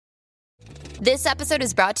This episode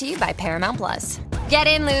is brought to you by Paramount Plus. Get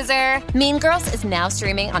in, loser! Mean Girls is now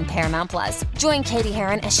streaming on Paramount Plus. Join Katie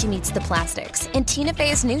Heron as she meets the plastics in Tina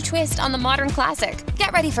Fey's new twist on the modern classic.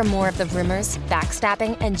 Get ready for more of the rumors,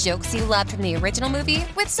 backstabbing, and jokes you loved from the original movie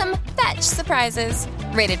with some fetch surprises.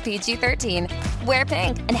 Rated PG-13. Wear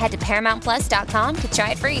pink and head to ParamountPlus.com to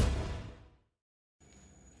try it free.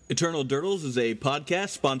 Eternal Durdles is a podcast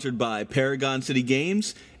sponsored by Paragon City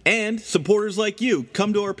Games and supporters like you.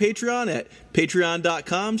 Come to our Patreon at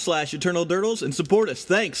patreon.com/EternalDurdles and support us.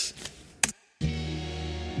 Thanks.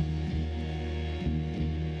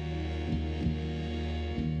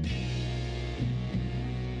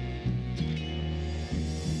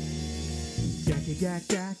 Gacky gack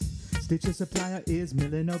gack, Stitcher Supplier is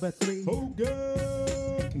milling over 3.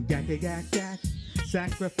 Hogan! Gacky gack gack,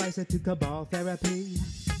 sacrifice it to Cabal Therapy.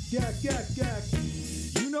 Gack gack gack,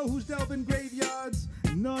 you know who's delving graveyards?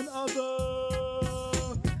 None other.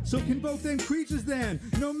 So convoke them creatures then,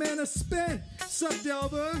 no mana spent,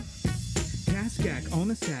 Subdelver. Cascack on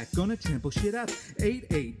the sack, gonna trample shit up.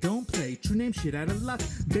 8-8, don't play, true name shit out of luck.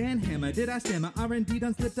 Banhammer, did I stammer? R&D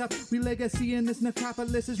done slipped up. We legacy in this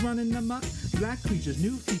necropolis is running amok. Black creatures,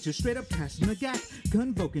 new features, straight up casting the gap.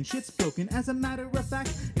 Convoking, shit's broken, as a matter of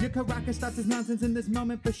fact. Your Karaka stops his nonsense in this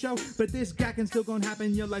moment for show. But this gackin' still gonna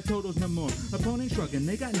happen, your life totals no more. Opponent shrugging,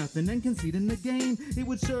 they got nothing and conceding the game. It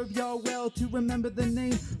would serve y'all well to remember the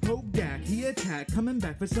name. Hogak, he attack, coming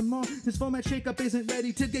back for some more. This format shakeup isn't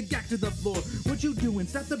ready to get gacked to the floor. What you doing?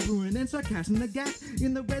 Stop the brewing and start casting the gap.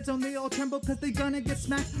 In the red zone, they all tremble cause they gonna get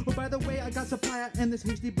smacked. Oh, by the way, I got Supplier and this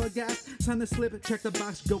hasty bug ass. Sign the slip, check the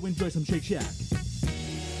box, go enjoy some Shake Shack.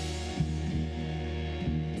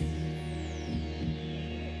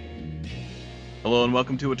 Hello and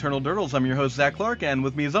welcome to Eternal Durdles. I'm your host, Zach Clark, and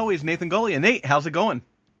with me as always, Nathan Gullia. Nate, how's it going?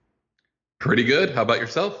 Pretty good. How about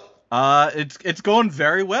yourself? It's going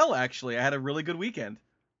very well, actually. I had a really good weekend.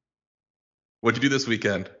 What'd you do this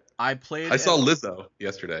weekend? I saw Lizzo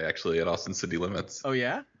yesterday, actually, at Austin City Limits. Oh,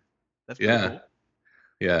 yeah? That's pretty cool.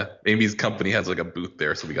 Yeah. Amy's company has like a booth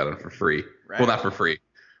there, so we got in for free. Right. Well, not for free.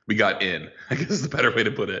 We got in, I guess is the better way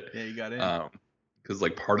to put it. Yeah, you got in. Because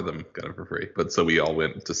like part of them got in for free. But so we all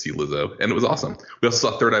went to see Lizzo, and it was awesome. We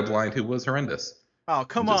also saw Third Eye Blind, who was horrendous. Oh,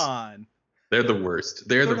 come on. They're the worst.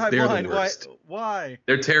 They're the worst. Why?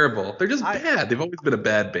 They're terrible. They're just bad. They've always been a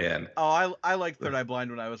bad band. Oh, I liked Third Eye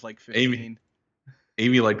Blind when I was like 15.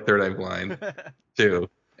 Amy liked Third Eye Blind too.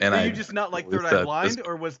 And Did you just not like Third Eye Blind,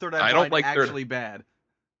 or was Third Eye Blind actually bad?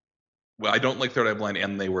 Well, I don't like Third Eye Blind,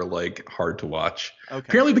 and they were like hard to watch. Okay.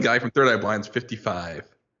 Apparently, the guy from Third Eye Blind's 55.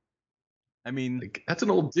 I mean, like, that's an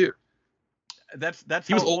old dude. That's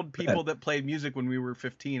how old people that played music when we were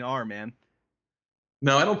 15 are, man.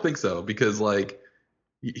 No, I don't think so, because like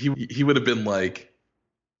he would have been like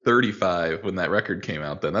 35 when that record came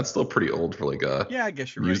out. Then that's still pretty old for like a I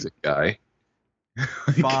guess you're music guy.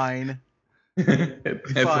 Fine.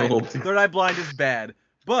 Fine. Old. Third Eye Blind is bad,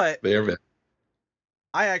 but they are bad.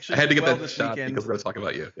 I had to get that shot weekend because we're gonna talk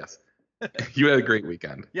about you. Yes, you had a great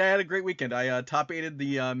weekend. Yeah, I had a great weekend. I top 8'd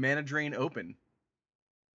the Mana Drain Open.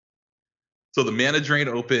 So the Mana Drain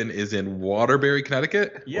Open is in Waterbury,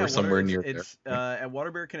 Connecticut, or somewhere near there. It's at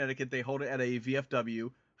Waterbury, Connecticut. They hold it at a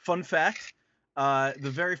VFW. Fun fact: the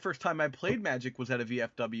very first time I played Magic was at a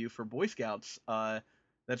VFW for Boy Scouts.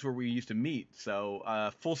 That's where we used to meet.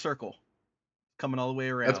 So full circle, coming all the way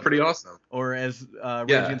around. That's pretty awesome. Or as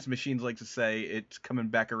Radiance Machines like to say, it's coming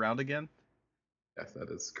back around again. Yes, that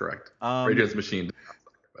is correct. Radiance Machine,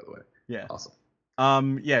 by the way. Yeah. Awesome.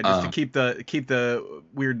 Just to keep the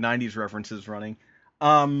weird 90s references running.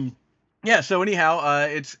 So anyhow,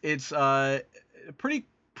 it's a pretty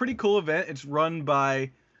cool event. It's run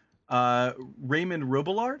by Raymond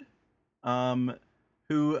Robillard,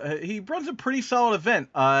 who he runs a pretty solid event.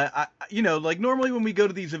 Like normally when we go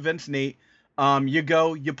to these events, Nate, you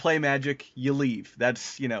go, you play Magic, you leave.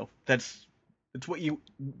 That's what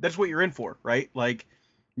you're in for, right? Like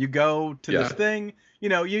you go to this thing,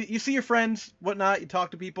 you see your friends, whatnot, you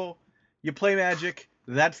talk to people, you play Magic,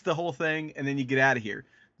 that's the whole thing, and then you get out of here.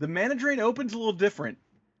 The Mana Drain Open's a little different.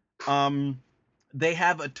 They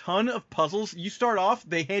have a ton of puzzles. You start off,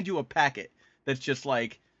 they hand you a packet that's just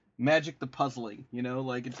like Magic the Puzzling,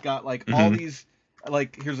 like it's got like all these,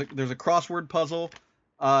 like there's a crossword puzzle.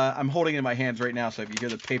 I'm holding it in my hands right now, so if you hear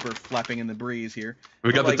the paper flapping in the breeze here.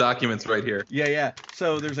 We got the documents right here. Yeah.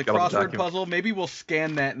 So there's a crossword puzzle. Maybe we'll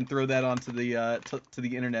scan that and throw that onto the to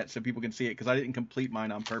the internet so people can see it, because I didn't complete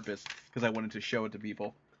mine on purpose because I wanted to show it to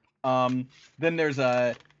people. Then there's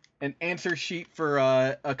an answer sheet for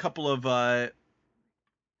a couple of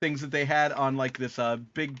things that they had on like this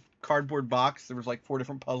big cardboard box. There was like 4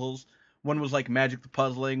 different puzzles. One was like Magic the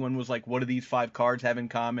Puzzling. One was like, what do these 5 cards have in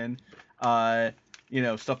common?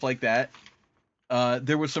 Stuff like that.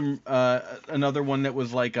 There was some another one that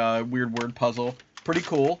was like a weird word puzzle. Pretty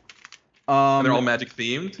cool. And they're all Magic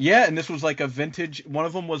themed? Yeah, and this was like a vintage. One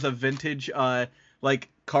of them was a vintage like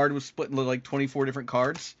card was split into like 24 different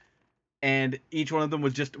cards. And each one of them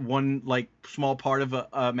was just one like small part of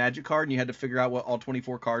a Magic card, and you had to figure out what all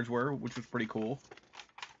 24 cards were, which was pretty cool.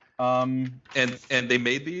 And they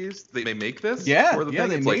made these? They make this? Yeah, or the yeah, thing?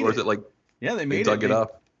 they It's made like, or is it. it like Yeah, they made they it. dug it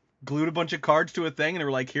up? Glued a bunch of cards to a thing, and they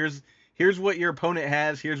were like, here's what your opponent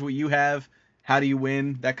has, here's what you have, how do you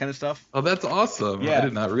win, that kind of stuff. Oh, that's awesome. Yeah. I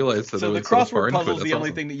did not realize that. So it the was so far crossword into it. puzzle is That's the only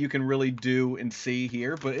awesome. thing that you can really do and see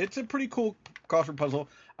here, but it's a pretty cool crossword puzzle.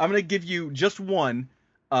 I'm going to give you just one,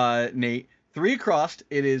 Nate. 3 across.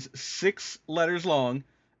 It is 6 letters long,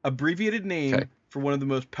 abbreviated name Okay. for one of the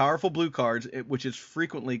most powerful blue cards, which is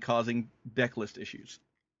frequently causing deck list issues.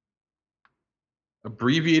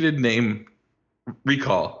 Abbreviated name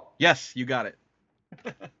recall. Yes, you got it.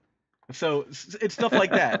 So it's stuff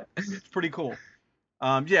like that. It's pretty cool.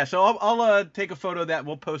 Yeah, so I'll take a photo of that. And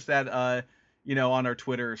we'll post that, on our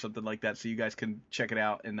Twitter or something like that, so you guys can check it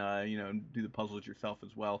out and do the puzzles yourself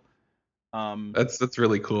as well. That's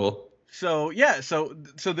really cool. So yeah, so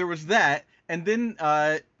there was that, and then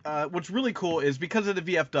what's really cool is because of the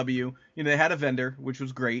VFW, they had a vendor, which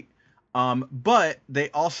was great, but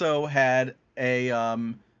they also had they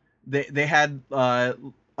had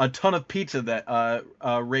a ton of pizza that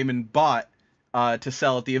Raymond bought to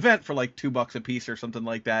sell at the event for like $2 a piece or something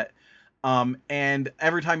like that, and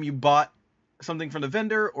every time you bought something from the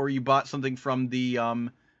vendor or you bought something from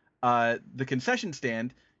the concession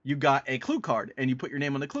stand, you got a clue card, and you put your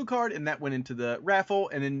name on the clue card, and that went into the raffle.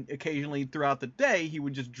 And then occasionally throughout the day, he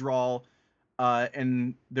would just draw,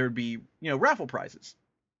 and there'd be raffle prizes.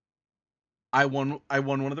 I won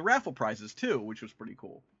one of the raffle prizes too, which was pretty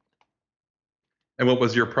cool. And what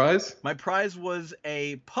was your prize? My prize was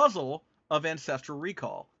a puzzle of Ancestral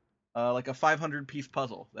Recall, like a 500-piece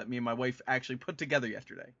puzzle that me and my wife actually put together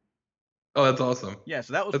yesterday. Oh, that's awesome. Yeah,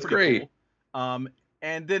 so that was That's pretty great. cool.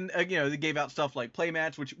 And then, they gave out stuff like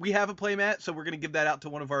playmats, which we have a playmat, so we're going to give that out to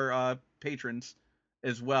one of our patrons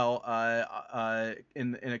as well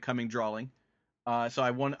in a coming drawing. So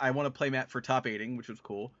I won a playmat for top 8ing, which was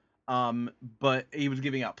cool. But he was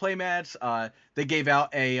giving out playmats. They gave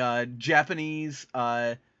out a Japanese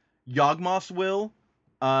Yawgmoth's Will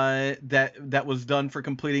that was done for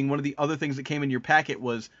completing. One of the other things that came in your packet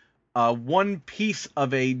was one piece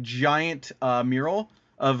of a giant mural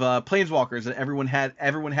of planeswalkers that everyone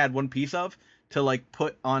had one piece of to like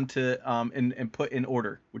put onto and put in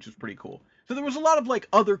order, which is pretty cool. So there was a lot of like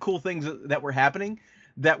other cool things that were happening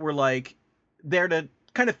that were like there to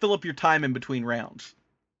kind of fill up your time in between rounds.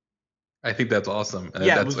 I think that's awesome. And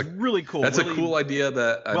Yeah, that's it was really cool. That's really a cool idea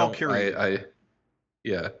that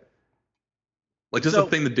yeah. Like just So- a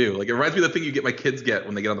thing to do. Like it reminds me of the thing you get my kids get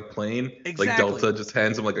when they get on the plane. Exactly. Like Delta just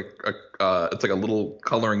hands them like it's like a little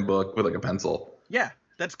coloring book with like a pencil. Yeah,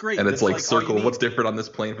 that's great. And it's That's like all you circle need. what's different on this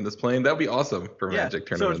plane from this plane. That would be awesome for Yeah, Magic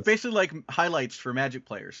so tournaments. it's basically like highlights for Magic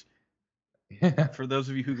players. Yeah. For those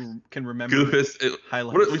of you who can remember Goofus.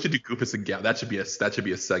 highlights. We should do Goofus and Gallant. That should be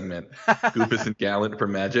a segment. Goofus and Gallant for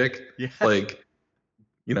Magic. Yeah. Like,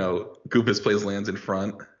 Goofus plays lands in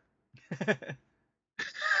front.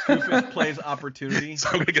 Goofus plays Opportunity. So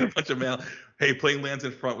I'm gonna get a bunch of mail. Hey, playing lands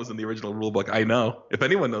in front was in the original rulebook. I know. If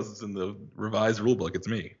anyone knows it's in the revised rulebook, it's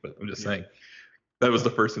me. But I'm just saying. That was the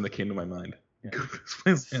first thing that came to my mind. Yeah. Goofus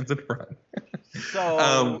plays lands in front.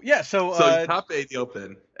 So So top 8 the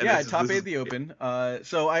open. And yeah, this is- top this 8 is- the open.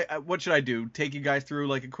 So I what should I do? Take you guys through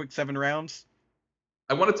like a quick 7 rounds?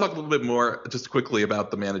 I want to talk a little bit more just quickly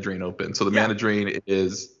about the Mana Drain Open. So the Yeah. Mana Drain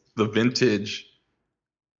is the vintage.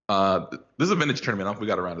 This is a vintage tournament. I don't know if we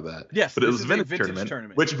got around to that. Yes, but it this was is a a vintage, vintage tournament,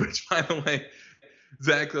 tournament. Which by the way,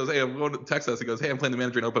 Zach goes, "Hey, I'm going to text us." He goes, "Hey, I'm playing the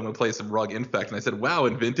Mana Drain Open. I'm going to play some Rug Infect." And I said, "Wow,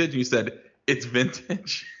 in vintage?" And you said, "It's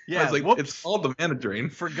vintage." Yeah, I was like, whoops. "It's called the Mana Drain."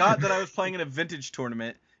 Forgot that I was playing in a vintage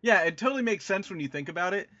tournament. Yeah, it totally makes sense when you think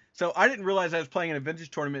about it. So I didn't realize I was playing in a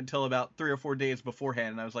vintage tournament until about 3 or 4 days beforehand,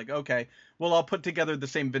 and I was like, okay, well, I'll put together the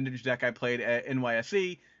same vintage deck I played at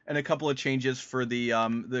NYSE and a couple of changes for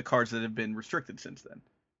the cards that have been restricted since then.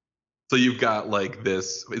 So you've got like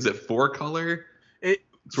this. Is it 4-color?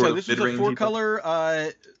 So of this is a mid-range 4-color.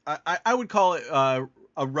 I would call it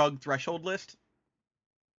a Rug Threshold list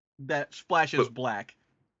that splashes black.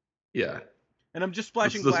 Yeah. And I'm just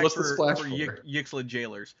splashing What's black the for splash for? Yixla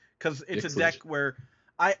Jailers, because it's a Yixla deck where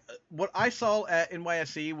what I saw at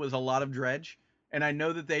NYSE was a lot of dredge, and I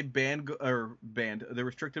know that they they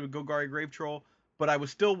restricted Golgari Grave Troll, but I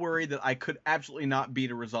was still worried that I could absolutely not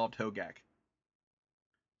beat a resolved Hogak.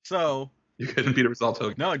 So You couldn't beat a resolved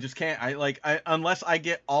Hogak. no, I just can't. Unless I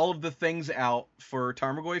get all of the things out for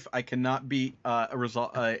Tarmogoyf, I cannot beat a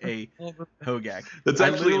Hogak. That's I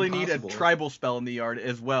actually literally impossible. need a tribal spell in the yard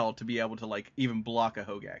as well to be able to like even block a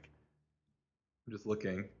Hogak. I'm just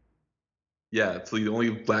looking. Yeah, so the only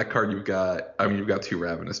black card you've got. I mean, you've got 2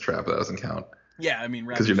 Ravenous Trap, but that doesn't count. Yeah, I mean,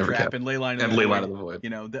 'Cause you're Ravenous never Trap kept. and Leyline And Leyline of the Void. You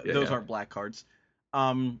know, Yeah, those yeah. aren't black cards.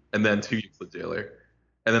 And then 2 Euclid Jailer.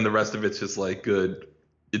 And then the rest of it's just like good.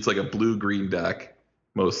 It's like a blue-green deck,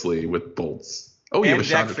 mostly, with bolts. Oh, yeah, and with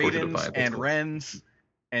Jack Chandra Torture Fadens Defiance. and Wrens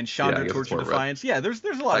and Chandra guess it's Torture 4 red. Defiance. Yeah, there's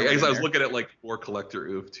a lot I of red guess in I was there. looking at like 4 Collector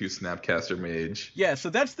Oof, 2 Snapcaster Mage. Yeah, so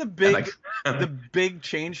that's the And big the big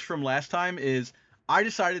change from last time is I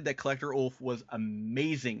decided that Collector Ulf was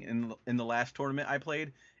amazing in the last tournament I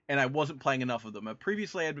played, and I wasn't playing enough of them.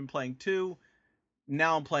 Previously, I had been playing 2.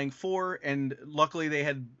 Now I'm playing 4, and luckily they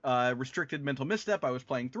had restricted Mental Misstep. I was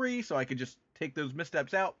playing 3, so I could just take those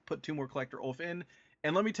missteps out, put 2 more Collector Ulf in,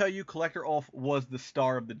 and let me tell you, Collector Ulf was the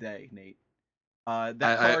star of the day, Nate. That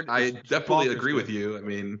card I is definitely bonkers agree with good. you. I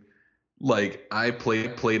mean, like I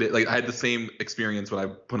played it. Like I had the same experience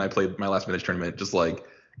when I played my last Vintage tournament. Just like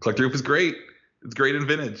Collector Oof is great. It's great in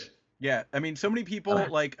Vintage. Yeah, I mean, so many people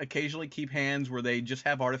like occasionally keep hands where they just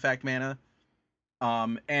have artifact mana.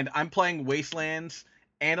 And I'm playing Wastelands,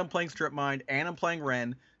 and I'm playing Strip Mine, and I'm playing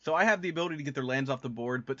Ren, so I have the ability to get their lands off the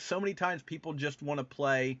board. But so many times people just want to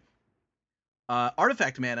play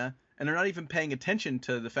artifact mana, and they're not even paying attention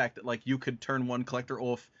to the fact that like you could turn 1 Collector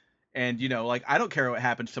Ulf, and you know, like I don't care what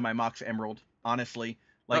happens to my Mox Emerald, honestly.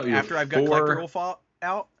 Like you have after I've got 4 Collector Ulf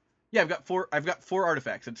out. Yeah, I've got four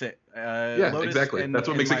artifacts. That's it. Yeah, Lotus exactly. and- That's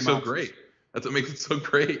what and makes my it so Moxes. great. That's what makes it so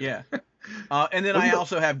great. Yeah. And then I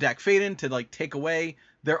also have Dak Faden to like take away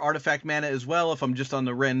their artifact mana as well if I'm just on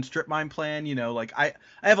the Ren Strip Mine plan. You know, like I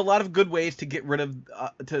have a lot of good ways to get rid of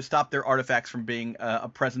to stop their artifacts from being a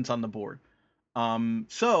presence on the board.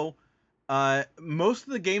 So most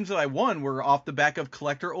of the games that I won were off the back of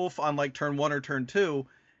Collector Ulf on like turn 1 or turn 2,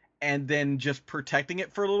 and then just protecting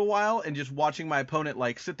it for a little while and just watching my opponent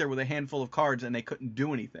like sit there with a handful of cards and they couldn't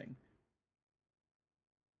do anything.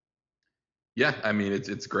 Yeah, I mean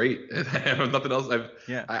it's great. I have nothing else.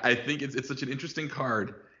 Yeah. I think it's such an interesting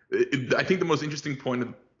card. I think the most interesting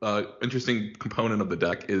interesting component of the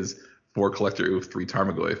deck is 4 Collector Oof, 3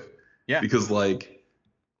 Tarmogoyf. Yeah. Because like,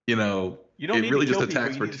 you know, You don't it need really to kill just people,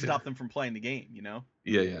 attacks you for need to 2. stop them from playing the game, you know?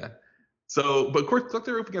 Yeah. So, but of course,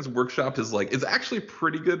 Collector Oof against Workshopped is actually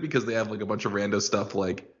pretty good because they have like a bunch of rando stuff.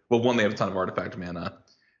 Like, well, one, they have a ton of artifact mana,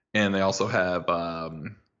 and they also have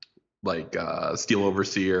Steel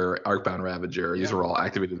Overseer, Arcbound Ravager. These are all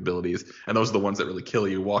activated abilities, and those are the ones that really kill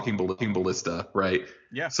you. Walking Ballista, right?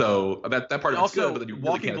 Yeah. So that part of it's Also, good, but then you really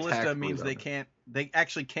Walking can't Ballista attack means with them. they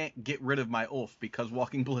actually can't get rid of my Ulf because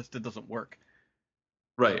Walking Ballista doesn't work.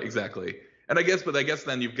 Right, exactly. And I guess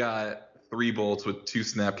then you've got 3 bolts with 2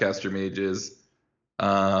 Snapcaster Mages,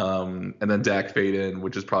 and then Dak Faden,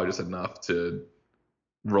 which is probably just enough to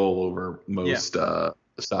roll over most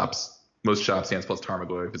stops. Most shop stands plus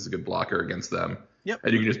Tarmogoyf is a good blocker against them. Yep.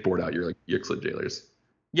 And you can just board out your like Euclid Jailers.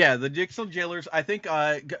 Yeah, the Jigsaw Jailers, I think,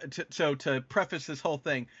 to preface this whole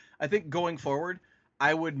thing, I think going forward,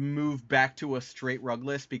 I would move back to a straight rug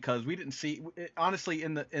list because we didn't see, honestly,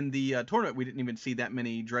 in the tournament, we didn't even see that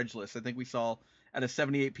many dredge lists. I think we saw, out of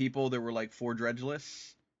 78 people, there were like 4 dredge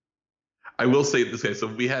lists. I will say it this way. So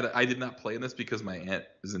I did not play in this because my aunt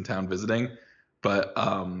is in town visiting, but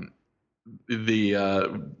the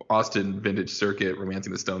Austin Vintage Circuit,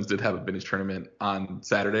 Romancing the Stones, did have a vintage tournament on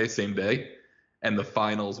Saturday, same day, and the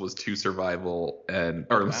finals was 2 survival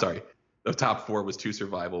the top 4 was 2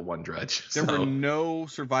 survival, 1 dredge. There were no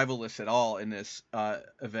survival lists at all in this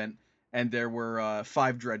event, and there were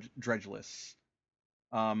 5 dredge lists.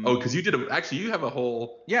 Because you have a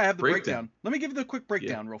whole I have the breakdown. Let me give you the quick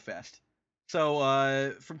breakdown real fast.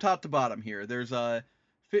 So from top to bottom here, there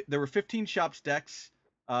were 15 shops decks.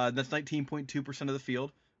 That's 19.2% of the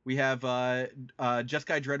field. We have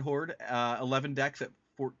Jeskai Dreadhorde, 11 decks at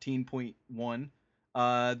 14.1.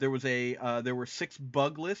 There were 6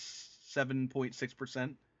 bug lists,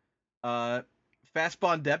 7.6%.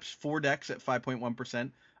 Fastbond Depths, 4 decks at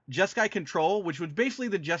 5.1%. Jeskai Control, which was basically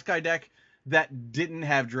the Jeskai deck that didn't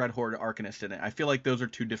have Dreadhorde Arcanist in it. I feel like those are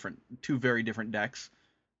two very different decks.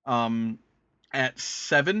 At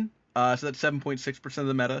 7, so that's 7.6% of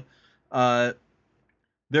the meta.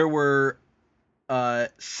 There were 7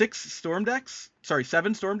 Storm decks. So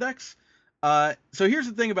here's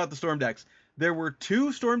the thing about the Storm decks. There were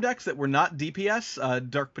 2 Storm decks that were not DPS,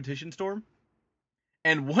 Dark Petition Storm,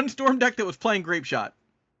 and 1 Storm deck that was playing Grape Shot.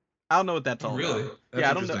 I don't know what that's all Really? about. That's Yeah,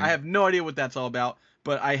 I don't know. interesting. I have no idea what that's all about.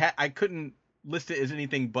 But I couldn't list it as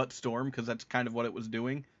anything but Storm because that's kind of what it was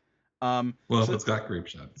doing. Well, so it's got grape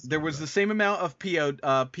shots. there was the same amount of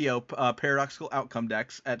paradoxical outcome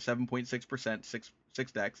decks at 7.6%,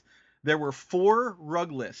 six decks. There were 4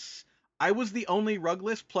 rug lists. I was the only rug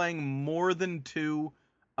list playing more than 2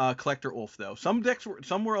 Collector Ulf though. Some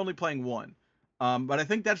were only playing 1. But I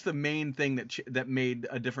think that's the main thing that made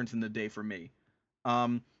a difference in the day for me.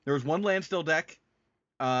 There was 1 Landstill deck,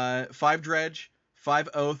 5 Dredge, 5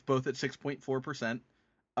 Oath, both at 6.4%.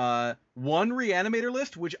 1 Reanimator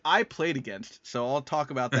list, which I played against, so I'll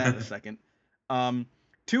talk about that in a second.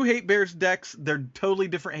 2 Hate Bears decks. They're totally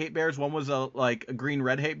different Hate Bears. One was a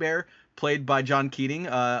green-red Hate Bear played by John Keating,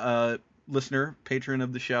 a listener, patron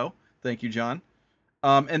of the show. Thank you, John.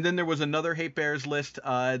 And then there was another Hate Bears list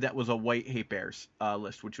that was a white Hate Bears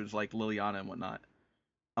list, which was like Liliana and whatnot.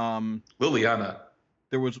 Liliana.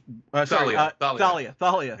 There was Thalia.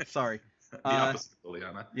 Thalia. Sorry. The opposite of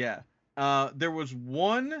Liliana. Yeah. There was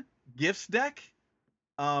 1 Gifts deck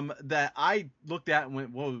that I looked at and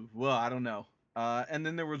went, whoa, I don't know. And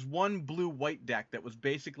then there was 1 blue-white deck that was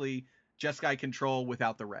basically Jeskai Control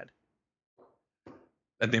without the red.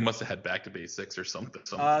 And they must have had back to basics or something.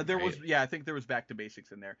 There right? was, I think there was back to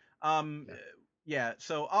basics in there. Yeah.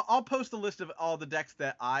 So I'll post a list of all the decks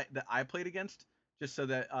that I played against, just so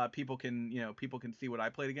that people can see what I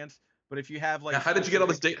played against. But if you have like, now, how did you get all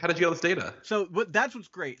this data? How did you get all this data? So that's what's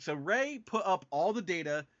great. So Ray put up all the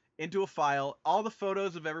data into a file. All the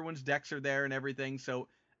photos of everyone's decks are there and everything. So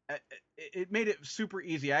it made it super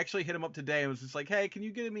easy. I actually hit him up today and was just like, hey, can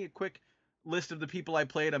you give me a quick list of the people I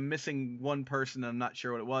played? I'm missing 1 person. I'm not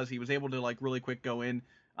sure what it was. He was able to like really quick go in.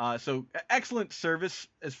 So excellent service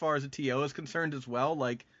as far as the TO is concerned as well.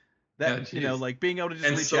 Like that, like being able to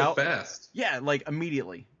just reach out fast. Yeah, like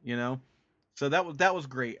immediately. So that was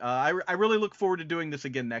great. I really look forward to doing this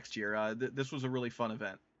again next year. This was a really fun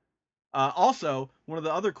event. Also, one of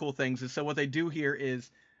the other cool things is, so what they do here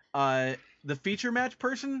is the feature match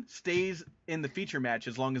person stays in the feature match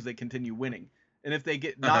as long as they continue winning. And if they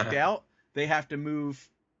get knocked out, they have to move,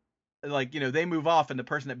 they move off and the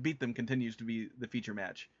person that beat them continues to be the feature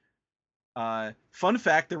match. Fun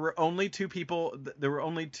fact, there were only 2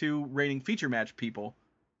 reigning feature match people.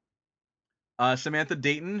 Samantha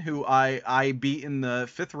Dayton, who I beat in the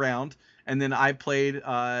 5th round, and then I played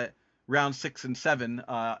round 6 and 7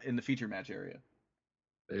 in the feature match area.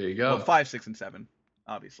 There you go. Well, 5, 6, and 7,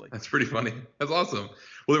 obviously. That's pretty funny. That's awesome.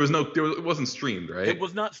 Well, it wasn't streamed, right? It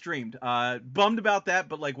was not streamed. Bummed about that,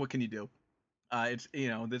 but like, what can you do? It's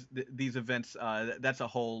these events. That's a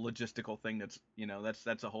whole logistical thing. That's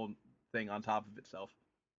a whole thing on top of itself.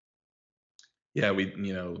 Yeah, it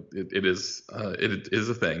is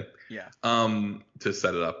a thing. Yeah. To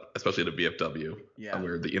set it up, especially at a VFW,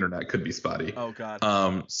 where the internet could be spotty. Oh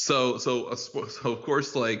God. So of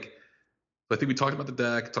course, like, I think we talked about the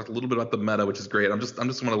deck, talked a little bit about the meta, which is great. I'm just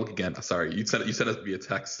want to look again. Sorry, you sent us via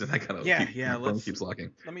text, and I kind of phone keeps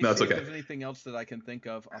locking. Let me see if okay. there's anything else that I can think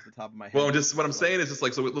of off the top of my head. Well, what I'm saying is just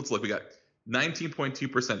like, so let's look. We got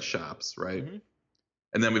 19.2% shops, right? Mm-hmm.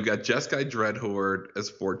 And then we've got Jeskai Dreadhorde as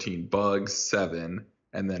 14, Bugs 7,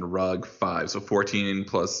 and then Rug 5. So 14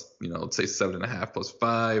 plus, let's say 7.5 plus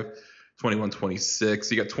 5, 21, 26.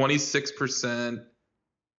 So you got 26%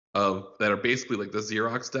 of that are basically like the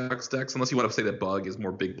Xerox decks, unless you want to say that Bug is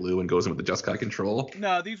more big blue and goes in with the Jeskai control.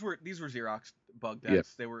 No, these were Xerox Bug decks.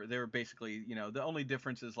 Yeah. They were basically, the only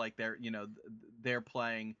difference is like they're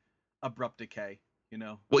playing Abrupt Decay.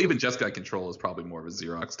 Well, even Jeskai Control is probably more of a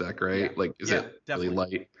Xerox deck, right? Yeah. Like, is it definitely. really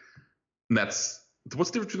light? And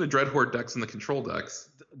what's the difference between the Dreadhorde decks and the Control decks?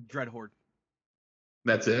 Dreadhorde.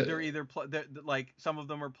 That's it? They're either, like, some of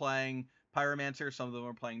them are playing Pyromancer, some of them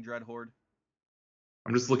are playing Dreadhorde.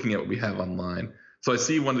 I'm just looking at what we have online. So I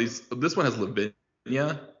see one of these, this one has Lavinia.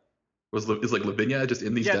 Is like Lavinia just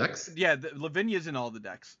in these decks? Yeah, Lavinia's in all the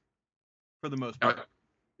decks, for the most part.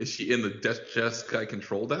 Is she in the Jeskai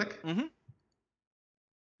Control deck? Mm-hmm.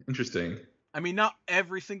 Interesting. I mean, not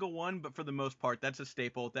every single one, but for the most part, that's a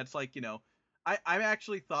staple. That's like, I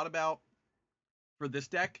actually thought about, for this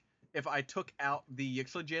deck, if I took out the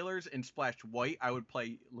Yixla Jailers and splashed white, I would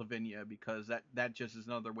play Lavinia, because that just is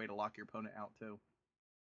another way to lock your opponent out, too.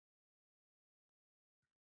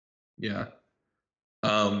 Yeah.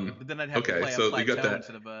 But then I'd have to play a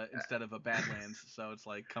plateau instead of a Badlands, so it's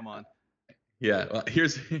like, come on. Yeah, well,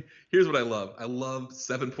 here's what I love. I love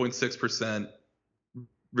 7.6%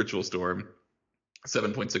 Ritual Storm,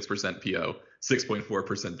 7.6% PO,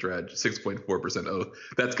 6.4% Dredge, 6.4% Oath.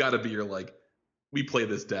 That's got to be your, like, we play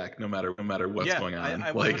this deck no matter what's going on.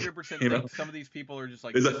 I 100% think some of these people are just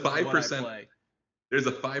like, there's this a is what I 5%. play. there's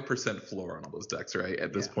a 5% floor on all those decks, right?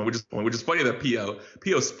 At this point, which is funny that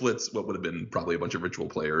PO splits what would have been probably a bunch of ritual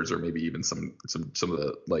players, or maybe even some of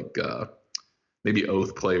the like maybe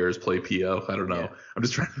Oath players play PO. I don't know. Yeah. I'm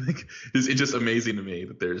just trying to think. It's just amazing to me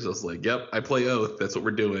that there's just like, yep, I play Oath. That's what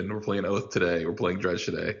we're doing. We're playing Oath today. We're playing Dredge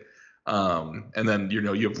today. And then you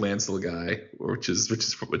have Lancel guy, which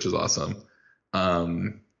is awesome.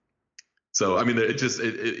 So I mean, it's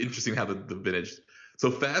interesting how the vintage. So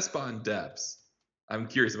Fastbond Depths. I'm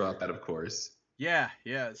curious about that, of course. Yeah.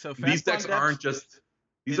 So these decks aren't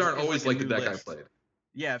always like the deck list. I played.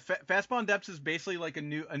 Yeah, Fastbond Depths is basically like a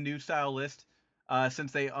new style list,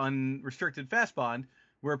 since they unrestricted Fastbond,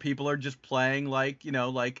 where people are just playing like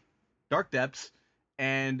Dark Depths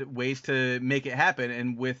and ways to make it happen.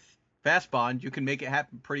 And with Fastbond, you can make it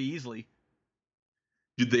happen pretty easily.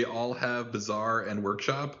 Do they all have Bazaar and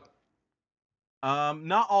Workshop?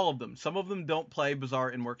 Not all of them. Some of them don't play Bazaar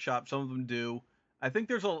and Workshop. Some of them do. I think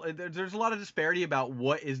there's a lot of disparity about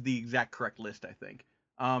what is the exact correct list. I think.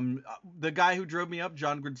 The guy who drove me up,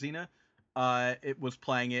 John Gradzina, it was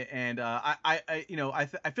playing it, and I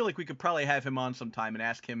feel like we could probably have him on sometime and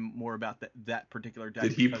ask him more about that particular deck.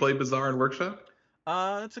 Did he play Bazaar and Workshop?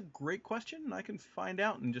 That's a great question. I can find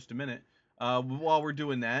out in just a minute. While we're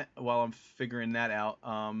doing that, while I'm figuring that out,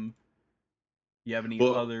 you have any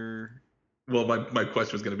other? Well, my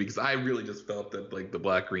question was going to be, because I really just felt that like the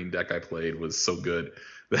black-green deck I played was so good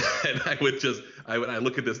that when I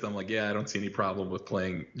look at this and I'm like, yeah, I don't see any problem with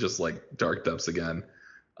playing just like Dark Depths again.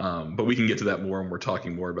 But we can get to that more when we're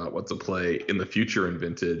talking more about what to play in the future in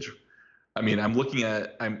Vintage. I mean,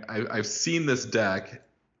 I've seen this deck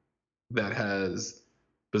that has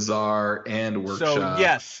Bazaar and Workshop. So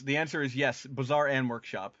yes, the answer is yes, Bazaar and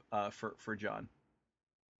Workshop for John.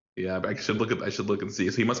 Yeah, but I should look and see.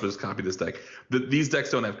 So he must have just copied this deck. These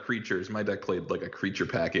decks don't have creatures. My deck played like a creature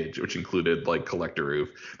package, which included like Collector Roof.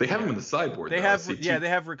 They have them in the sideboard. They have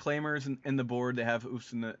Reclaimers in the board. They have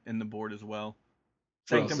Oofs in the board as well.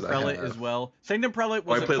 Sanctum Prelate as well. Sanctum Prelate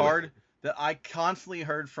was a card that I constantly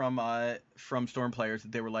heard from Storm players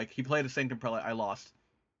that they were like, he played a Sanctum Prelate, I lost.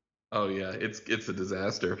 Oh yeah, it's a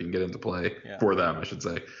disaster if you can get into play for them, I should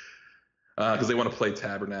say. Because they want to play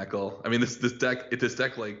Tabernacle. I mean, this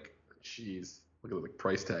deck, like, jeez, look at the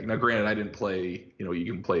price tag. Now, granted, I didn't play. You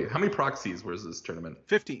can play. How many proxies was this tournament?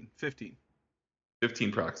 15.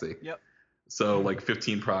 15 proxy. Yep. So like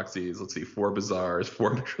 15 proxies. Let's see, 4 Bazaars,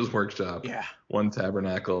 4 Mishra's Workshop. Yeah. 1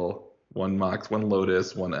 Tabernacle, 1 Mox, 1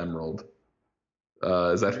 Lotus, 1 Emerald.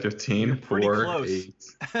 Is that 15? You're pretty 4, close.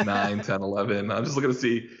 8, 9, 10, 11. I'm just looking to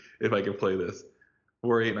see if I can play this.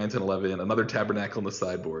 4, 8, 9, 10, 11. Another Tabernacle in the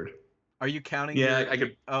sideboard. Are you counting? Yeah, I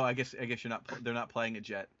could. Oh, I guess you're not. They're not playing a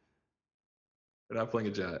Jet. They're not playing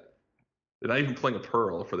a Jet. They're not even playing a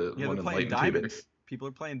Pearl for the one they're playing diamonds. People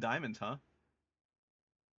are playing diamonds, huh?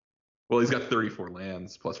 Well, he's got 34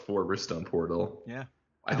 lands plus 4 Riftstone Portal. Yeah. Wow.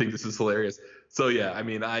 I think this is hilarious. So yeah, I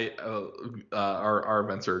mean, our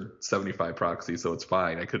events are 75 proxy, so it's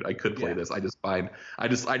fine. I could play this. I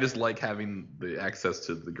just like having the access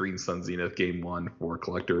to the Green Sun Zenith game 1 for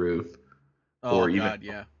Collector Roof. Oh, or God,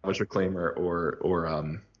 even Reclaimer or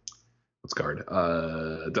what's card?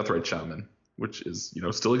 Deathrite Shaman, which is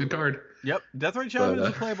still a good card. Yep, Deathrite Shaman is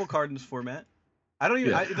a playable card in this format. I don't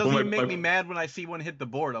even. It doesn't even make me mad when I see one hit the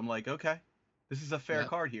board. I'm like, okay, this is a fair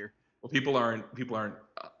card here. Well, people aren't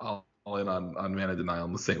all in on Mana Denial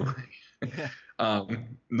in the same way. Yeah.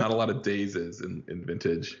 Not a lot of Dazes in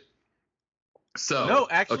Vintage. So no,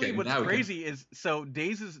 actually, what's crazy is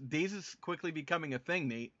Dazes quickly becoming a thing,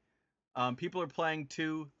 Nate. People are playing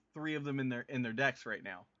 2-3 of them in their decks right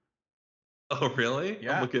now. Oh really?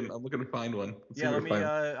 Yeah. I'm looking to find one.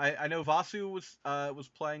 I know Vasu was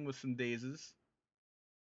playing with some Dazes.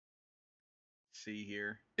 Let's see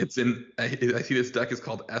here. It's in. I see this deck is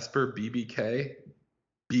called Esper BPK,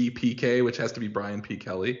 which has to be Brian P.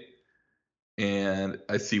 Kelly, and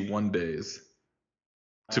I see 1 Daze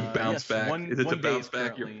to bounce back. Is it to bounce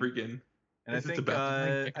back? You're freaking. And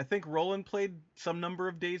I think Roland played some number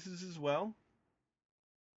of Dazes as well.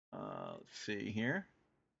 Let's see here.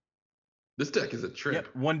 This deck is a trip.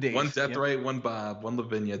 Yep, 1 Daze. 1 Deathrite, 1 Bob, 1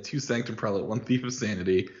 Lavinia, 2 Sanctum Prelate, 1 Thief of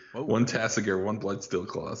Sanity, 1 Tasigur, 1 Bloodsteel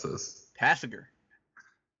Colossus. Tasigur.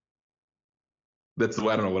 That's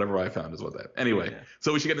I don't know. Whatever I found is what that. Anyway,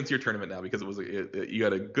 so we should get into your tournament now because you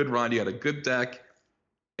had a good run, you had a good deck,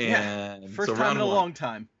 and first time in a long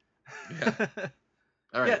time. Yeah.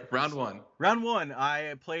 All right, round 1. Round 1,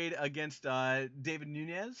 I played against David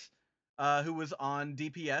Nunez, who was on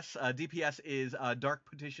DPS. DPS is Dark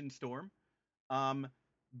Petition Storm.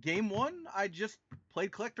 Game 1, I just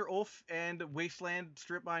played Collector Ulf and Wasteland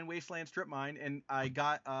Strip Mine, and I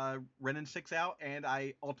got Renin 6 out, and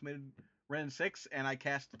I ultimated Renin 6, and I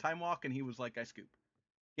cast Time Walk, and he was like, I scoop.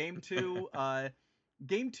 Game 2,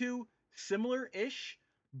 similar-ish,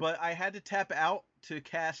 but I had to tap out to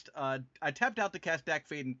cast. I tapped out to cast Dak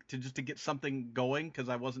Faden to get something going because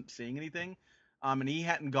I wasn't seeing anything, and he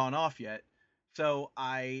hadn't gone off yet. So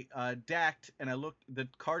I dacked, and I looked. The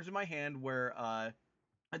cards in my hand were.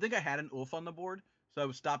 I think I had an Ulf on the board, so I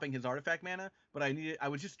was stopping his artifact mana, but I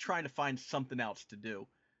was just trying to find something else to do,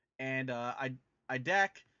 and I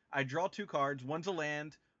dack. I draw 2 cards. One's a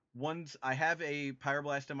land. I have a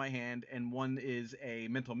Pyroblast in my hand, and one is a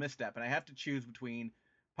Mental Misstep, and I have to choose between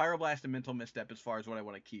Pyroblast and Mental Misstep as far as what I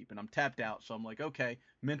want to keep. And I'm tapped out, so I'm like, okay,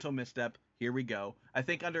 Mental Misstep, here we go. I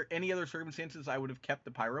think under any other circumstances, I would have kept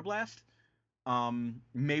the Pyroblast.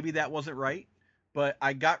 Maybe that wasn't right, but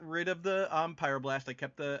I got rid of the Pyroblast. I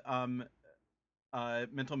kept the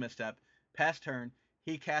Mental Misstep. Past turn,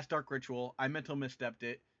 he cast Dark Ritual. I Mental Misstepped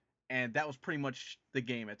it, and that was pretty much the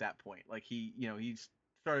game at that point. Like he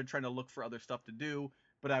started trying to look for other stuff to do,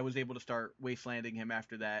 but I was able to start wastelanding him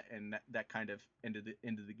after that, and that kind of ended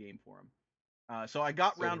the game for him. So I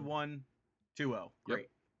got round 1, 2-0. Great. Yep.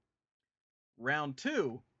 Round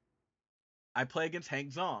 2, I play against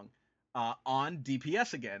Hank Zong on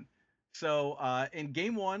DPS again. So in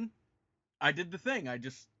game 1, I did the thing. I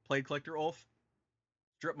just played Collector Ulf,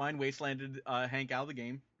 Strip Mine, wastelanded Hank out of the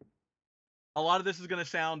game. A lot of this is going to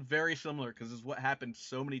sound very similar because this is what happened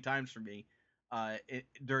so many times for me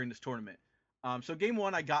during this tournament. So game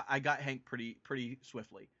 1, I got Hank pretty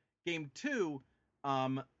swiftly. Game 2,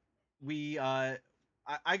 I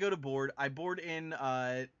go to board. I board in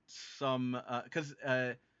some because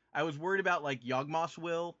I was worried about like Yawgmoth's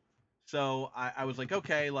Will, so I was like,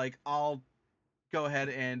 okay, like I'll go ahead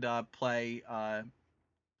and play a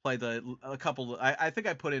couple. I think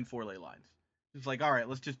I put in 4 ley lines. It's like, all right,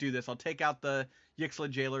 let's just do this. I'll take out the Yixla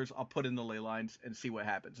Jailers. I'll put in the ley lines and see what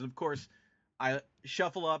happens. And of course, I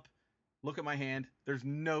shuffle up, look at my hand. There's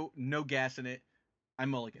no gas in it. I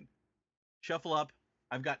mulligan. Shuffle up.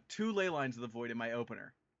 I've got 2 ley lines of the void in my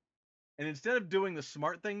opener. And instead of doing the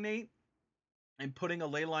smart thing, Nate, and putting a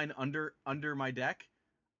ley line under my deck,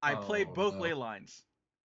 I play both ley lines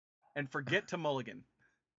and forget to mulligan.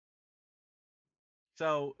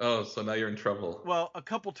 So now you're in trouble. Well, a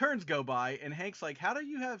couple turns go by, and Hank's like, how do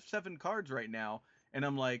you have 7 cards right now? And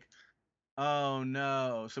I'm like, oh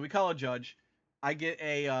no. So we call a judge. I get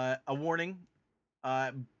a warning,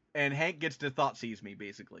 and Hank gets to thought seize me,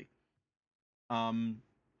 basically.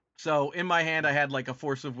 So in my hand, I had like a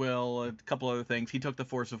Force of Will, a couple other things. He took the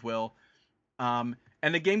Force of Will. And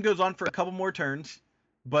the game goes on for a couple more turns,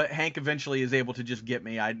 but Hank eventually is able to just get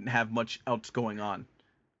me. I didn't have much else going on,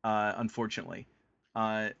 unfortunately.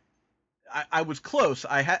 I was close.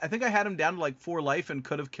 I think I had him down to like 4 life and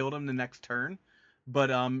could have killed him the next turn, but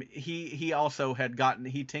he also had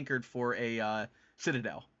he tinkered for a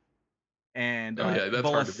Citadel, and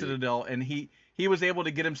Bolas Citadel, and he was able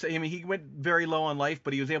to get him. I mean, he went very low on life,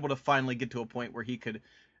 but he was able to finally get to a point where he could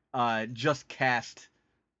just cast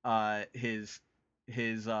his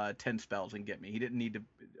 10 spells and get me. He didn't need to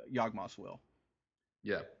Yawgmoth's Will.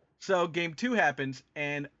 Yeah. So game 2 happens,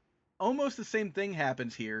 and almost the same thing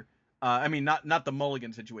happens here. I mean, not the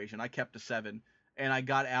mulligan situation. I kept a 7, and I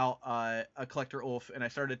got out a Collector Ulf, and I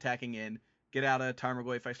started attacking in. Get out a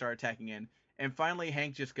Tarmogoyf, I started attacking in. And finally,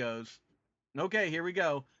 Hank just goes, okay, here we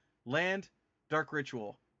go. Land, Dark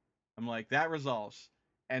Ritual. I'm like, that resolves.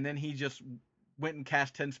 And then he just went and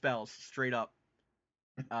cast 10 spells straight up.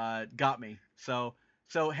 Got me. So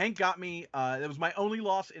Hank got me. That was my only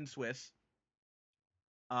loss in Swiss.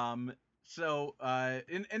 So,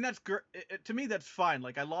 and that's to me, that's fine.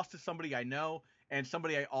 Like, I lost to somebody I know and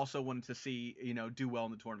somebody I also wanted to see, do well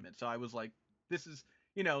in the tournament. So I was like, this is,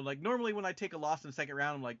 like normally when I take a loss in the second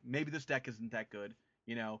round, I'm like, maybe this deck isn't that good,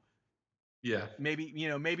 Yeah.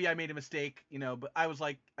 Maybe I made a mistake, but I was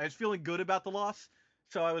feeling good about the loss.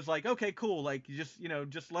 So I was like, okay, cool. Like, just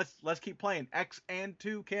let's keep playing. X and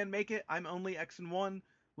 2 can make it. I'm only X and 1.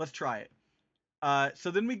 Let's try it.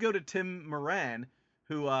 So then we go to Tim Moran,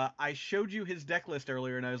 who I showed you his deck list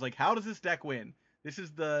earlier, and I was like, how does this deck win? This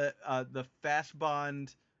is the Fast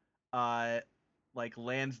Bond like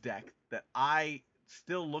lands deck that I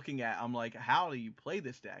still looking at. I'm like, how do you play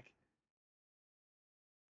this deck?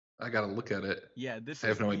 I gotta look at it. Yeah, I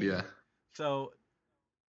have no idea. So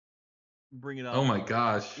bring it up. Oh my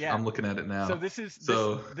gosh, yeah. I'm looking at it now. So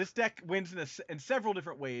this deck wins in several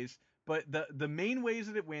different ways, but the main ways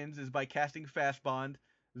that it wins is by casting Fast Bond,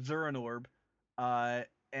 Zuran Orb,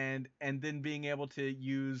 and then being able to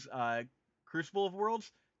use Crucible of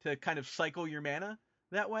Worlds to kind of cycle your mana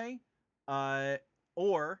that way,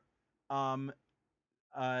 or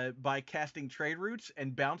by casting trade routes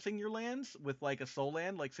and bouncing your lands with like a soul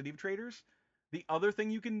land like City of Traders. The other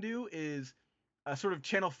thing you can do is sort of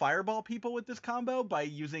channel Fireball people with this combo by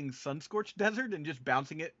using Sunscorched Desert and just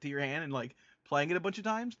bouncing it to your hand and like playing it a bunch of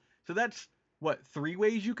times. So that's 3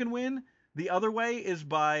 ways you can win. The other way is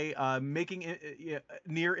by making it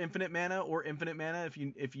near infinite mana or infinite mana.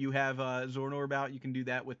 If you have Zorn Orb out, you can do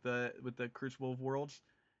that with the Crucible of Worlds.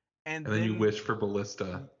 And then you wish for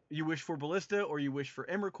Ballista. You wish for Ballista, or you wish for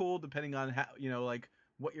Emrakul, depending on how like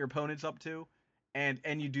what your opponent's up to, and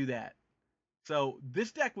you do that. So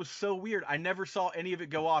this deck was so weird. I never saw any of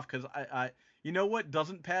it go off because I you know what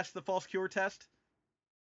doesn't pass the false cure test?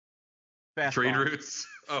 Fast trade bond. routes.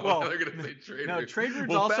 Oh, well, they're gonna say trade routes. No, trade routes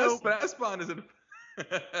well, also. Fast bond isn't.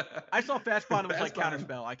 I saw fast bond was like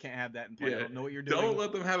counterspell. I can't have that in play. Yeah, I don't know what you're doing. Don't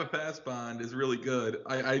let them have a fast bond is really good.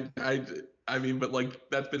 I mean, but like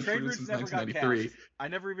that's been trade true since never 1993. I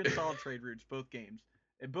never even saw trade routes both games.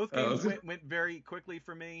 And both games went very quickly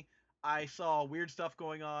for me. I saw weird stuff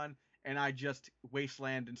going on, and I just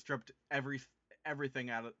wasteland and stripped everything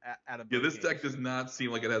out of Yeah, this games. deck does not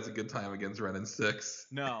seem like it has a good time against Wrenn and 6.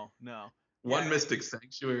 No. One Mystic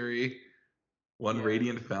Sanctuary, one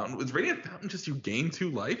Radiant Fountain. Was Radiant Fountain just you gain 2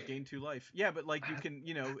 life? Gain 2 life. Yeah, but like you can,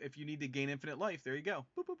 if you need to gain infinite life, there you go.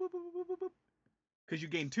 Boop, boop, boop, boop, boop, boop, boop. Because you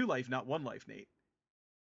gain 2 life, not 1 life, Nate.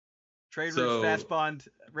 Trade routes, fast bond,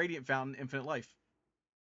 Radiant Fountain, infinite life.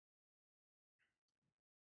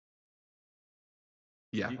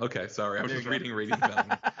 Yeah. Okay. Sorry, I was just reading Radiant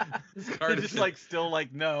Fountain. You're just like still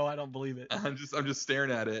like no, I don't believe it. I'm just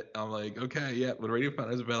staring at it. I'm like, okay, yeah. When Radiant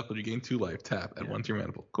Fountain is available, you gain 2 life. Tap at 1 to your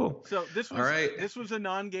mana pool. Cool. So this was all right. This was a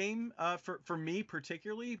non-game for me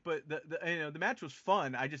particularly, but the match was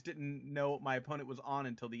fun. I just didn't know what my opponent was on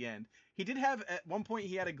until the end. He did have at one point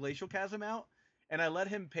he had a Glacial Chasm out, and I let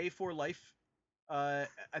him pay 4 life. I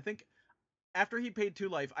think after he paid 2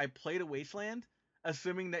 life, I played a Wasteland,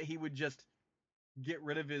 assuming that he would just get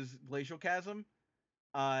rid of his Glacial Chasm.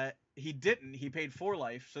 He didn't. He paid 4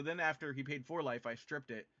 life. So then after he paid 4 life, I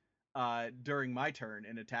stripped it during my turn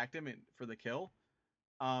and attacked him for the kill.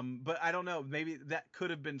 But I don't know. Maybe that could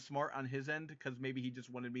have been smart on his end because maybe he just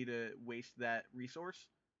wanted me to waste that resource.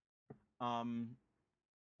 I'm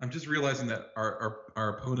just realizing that our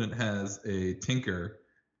opponent has a Tinker.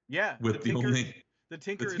 Yeah. With the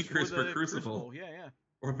Tinker is for Crucible. Yeah.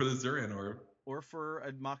 Or for the Zurian Orb. Or for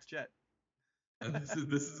a Mox Jet. And this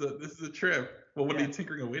is a trip. Well, what are you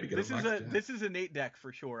tinkering away to get? This is a Nate deck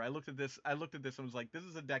for sure. I looked at this and was like, this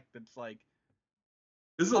is a deck that's like.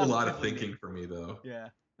 This is a lot of thinking for me though. Yeah.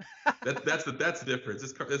 that's the difference.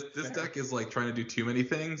 This deck is like trying to do too many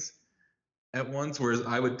things at once, whereas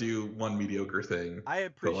I would do one mediocre thing. I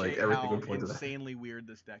appreciate everything how would point insanely weird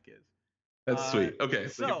this deck is. That's sweet. Okay,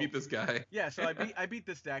 so you beat this guy. Yeah, so I beat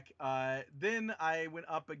this deck. Then I went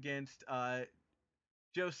up against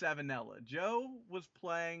Joe Savinella. Joe was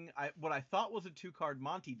playing what I thought was a 2-card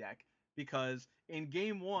Monty deck because in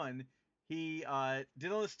game 1 he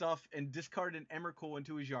did all this stuff and discarded an Emrakul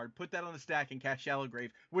into his yard, put that on the stack and cast Shallow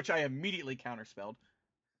Grave, which I immediately counterspelled.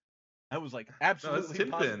 I was like, absolutely,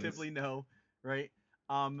 positively no, right?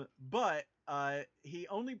 But he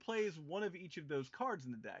only plays one of each of those cards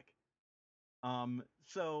in the deck.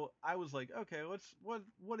 So I was like, okay,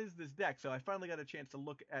 what is this deck? So I finally got a chance to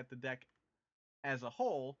look at the deck as a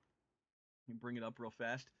whole. Let me bring it up real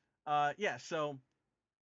fast. So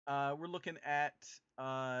we're looking at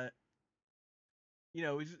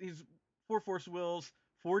he's 4 Force Wills,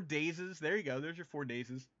 4 Dazes. There you go. There's your 4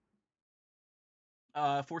 Dazes.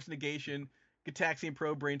 Force Negation, Gitaxian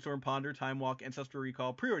Probe, Brainstorm, Ponder, Time Walk, Ancestral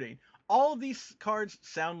Recall, Preordain. All of these cards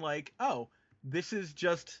sound like, oh, this is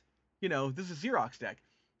just, this is Xerox deck.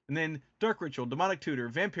 And then Dark Ritual, Demonic Tutor,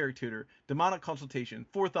 Vampiric Tutor, Demonic Consultation,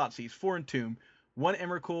 4 Thoughtseize, 4 Entomb, 1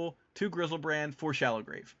 Emrakul, 2 Grizzlebrand, 4 Shallow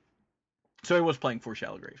Grave. So he was playing 4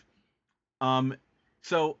 Shallow Grave.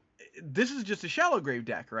 So this is just a Shallow Grave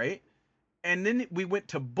deck, right? And then we went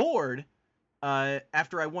to board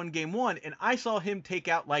after I won game 1, and I saw him take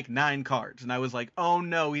out like 9 cards. And I was like, oh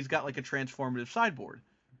no, he's got like a transformative sideboard.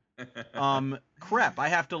 Crap, I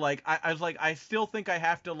have to I was like, I still think I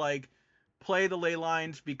have to play the ley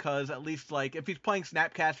lines because at least if he's playing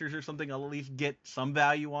Snapcasters or something, I'll at least get some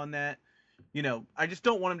value on that. I just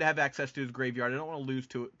don't want him to have access to his graveyard. I don't want to lose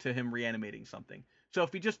to him reanimating something. So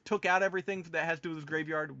if he just took out everything that has to do with his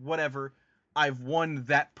graveyard, whatever, I've won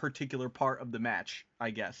that particular part of the match,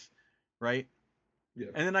 I guess, right? Yeah.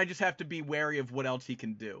 And then I just have to be wary of what else he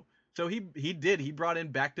can do. So he did. He brought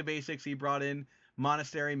in Back to Basics. He brought in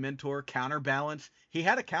Monastery, Mentor, Counterbalance. He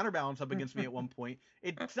had a Counterbalance up against me at one point.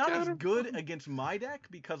 It's not as good against my deck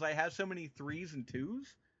because I have so many 3s and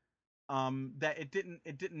 2s that it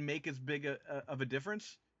didn't make as big of a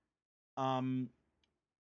difference. So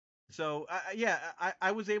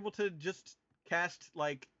I was able to just cast,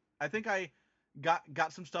 like, I think I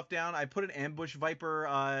got some stuff down. I put an Ambush Viper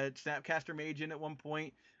Snapcaster Mage in at one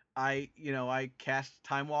point. I cast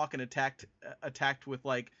Time Walk and attacked with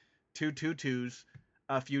like 2/2/2s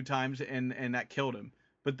a few times, and that killed him.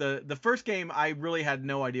 But the first game, I really had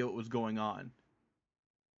no idea what was going on.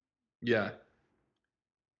 Yeah.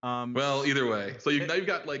 Well, either way, so you've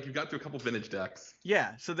got through a couple vintage decks.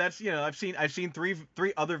 Yeah, so that's, I've seen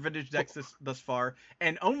three other vintage decks thus far,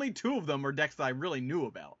 and only 2 of them are decks that I really knew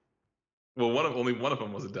about. Well, only one of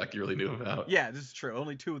them was a deck you really knew about. Yeah, this is true.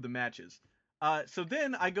 Only 2 of the matches. So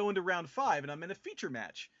then I go into round 5 and I'm in a feature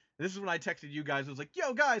match. This is when I texted you guys. I was like,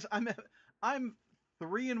 "Yo, guys, I'm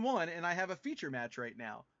 3-1 and I have a feature match right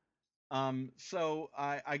now." So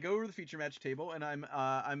I go over to the feature match table and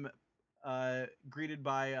I'm greeted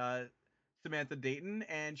by Samantha Dayton,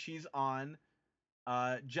 and she's on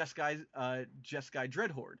Jeskai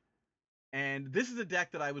Dreadhorde. And this is a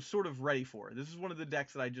deck that I was sort of ready for. This is one of the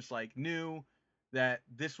decks that I just like knew that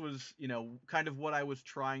this was, kind of what I was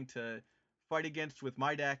trying to fight against with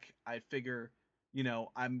my deck. I figure,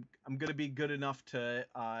 I'm gonna be good enough to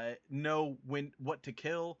know what to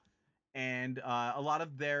kill, and a lot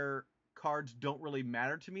of their cards don't really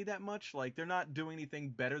matter to me that much. Like, they're not doing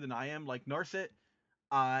anything better than I am. Like, Narset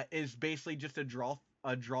is basically just a draw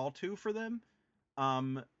 2 for them,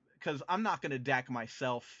 because I'm not gonna deck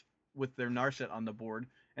myself with their Narset on the board,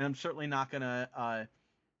 and I'm certainly not gonna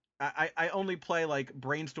I only play like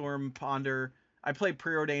Brainstorm, Ponder. I play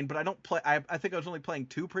Preordain, but I don't play. I think I was only playing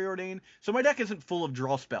 2 Preordain, so my deck isn't full of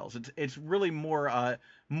draw spells. It's really more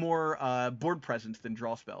board presence than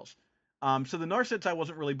draw spells. So the Narsets I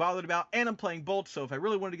wasn't really bothered about, and I'm playing Bolts, so if I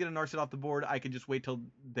really wanted to get a Narset off the board, I could just wait till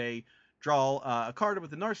they draw a card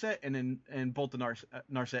with the Narset and bolt the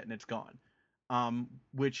Narset, and it's gone.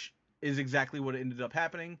 Which is exactly what ended up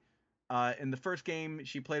happening. In the first game,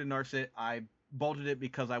 she played a Narset. I bolted it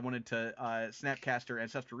because I wanted to Snapcaster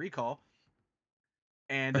Ancestral Recall.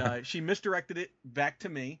 And she misdirected it back to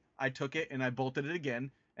me. I took it and I bolted it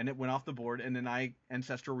again, and it went off the board, and then I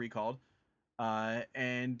Ancestral Recalled.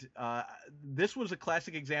 This was a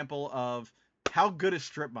classic example of how good is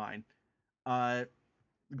Strip Mine.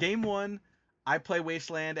 Game 1, I play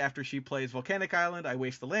Wasteland after she plays Volcanic Island. I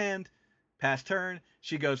waste the land. Pass turn.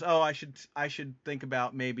 She goes, "Oh, I should think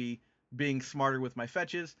about maybe being smarter with my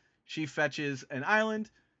fetches." She fetches an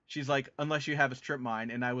island. She's like, "Unless you have a Strip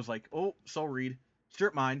Mine." And I was like, "Oh, Soul Read,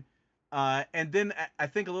 Strip Mine." And then I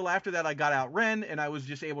think a little after that, I got out Ren, and I was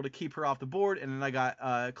just able to keep her off the board. And then I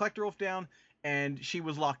got Collector Wolf down, and she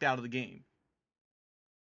was locked out of the game.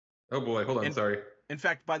 Oh boy, hold on, sorry. In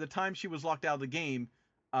fact, by the time she was locked out of the game,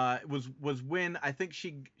 was when I think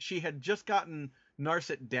she had just gotten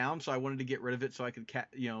Narset down, so I wanted to get rid of it so I could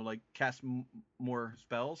cast more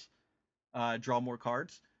spells, draw more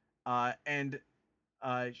cards, and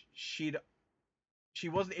she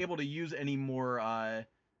wasn't able to use any more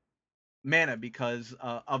mana because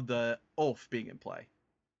of the Ulf being in play.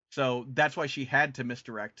 So that's why she had to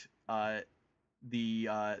misdirect the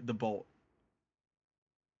bolt.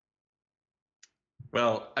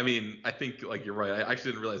 Well, I mean, I think you're right. I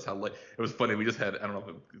actually didn't realize how late. It was funny. We just had, I don't know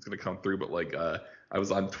if it's going to come through, but I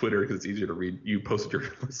was on Twitter because it's easier to read. You posted your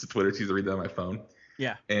list to Twitter. It's easier to read that on my phone.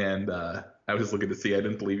 Yeah. And I was just looking to see. I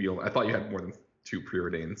didn't believe you. I thought you had more than 2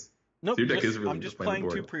 Preordains. Nope. So your deck is really I'm just playing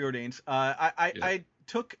 2 Preordains. I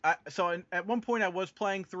took at one point I was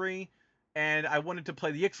playing 3, and I wanted to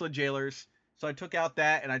play the Ixalan Jailers, so I took out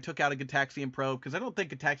that, and I took out a Gitaxian Probe because I don't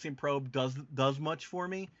think Gitaxian Probe does much for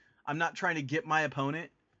me. I'm not trying to get my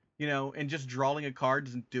opponent, and just drawing a card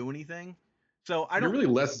doesn't do anything. So I don't. You're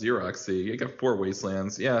really less Xeroxy. You got 4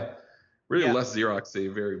 Wastelands. Yeah, really less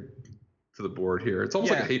Xeroxy. Very to the board here. It's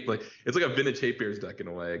almost like a hate, it's like a vintage Hate Bears deck in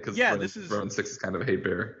a way. Because Ronin 6 is kind of a Hate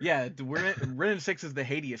Bear. Yeah, Ronin 6 is the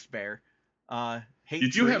hatiest bear.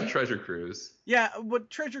 You do have Treasure Cruise. Yeah,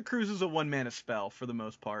 but Treasure Cruise is a 1-mana spell for the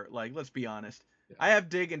most part. Let's be honest. Yeah. I have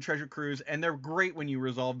Dig and Treasure Cruise, and they're great when you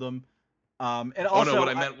resolve them. And also, what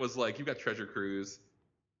I meant was you've got Treasure Cruise,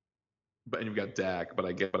 and you've got Dak. But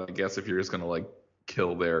I guess if you're just gonna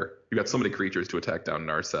kill you got so many creatures to attack down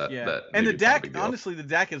Narset. Yeah. That and the Dak, honestly, the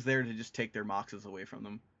Dak is there to just take their moxes away from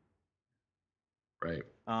them. Right.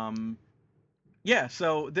 Yeah.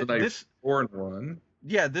 So this 4-1.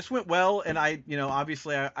 Yeah, this went well, and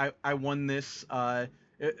obviously I won this.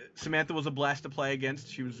 Samantha was a blast to play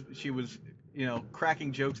against. She was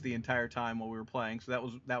cracking jokes the entire time while we were playing. So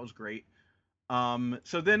that was great.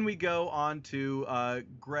 So then we go on to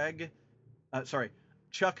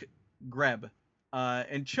Chuck Greb,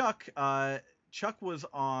 and Chuck was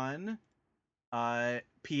on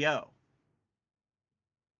PO.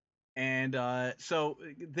 And so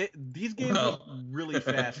these games look really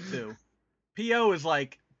fast too. PO is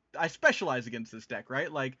like, I specialize against this deck,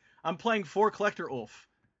 right? Like I'm playing 4 Collector Ulf.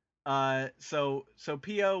 So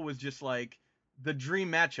PO was just like the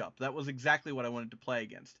dream matchup. That was exactly what I wanted to play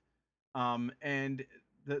against. And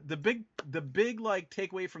the big like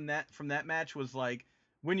takeaway from that match was like,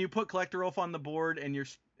 when you put Collector Ulf on the board and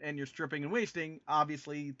you're stripping and wasting,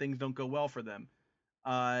 obviously things don't go well for them.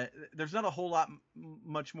 There's not a whole lot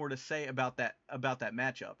much more to say about that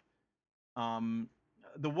matchup.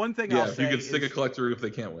 The one thing I'll say, you can stick a Collector if they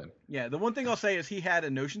can't win. Yeah, the one thing I'll say is he had a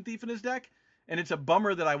Notion Thief in his deck, and it's a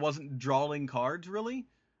bummer that I wasn't drawing cards really,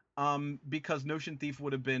 because Notion Thief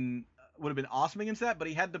would have been awesome against that, but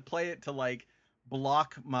he had to play it to like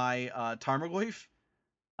block my Tarmogoyf,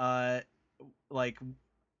 like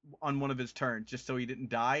on one of his turns, just so he didn't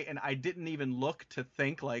die. And I didn't even look to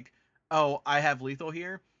think like, oh, I have lethal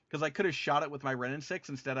here, because I could have shot it with my Renin 6.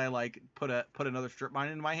 Instead, I like put another Strip Mine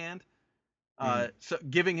in my hand, so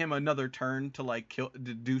giving him another turn to like to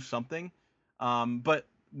do something. But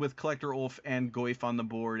with Collector Ulf and Goyf on the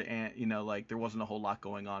board, and like there wasn't a whole lot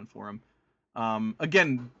going on for him.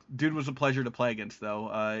 Again, dude was a pleasure to play against,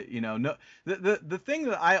 though. No, the thing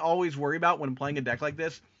that I always worry about when playing a deck like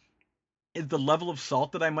this is the level of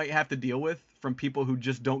salt that I might have to deal with from people who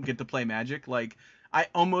just don't get to play Magic. Like, I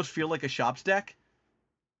almost feel like a Shops deck.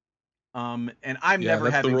 And I'm never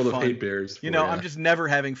that's having the world fun. Of hate bears. I'm just never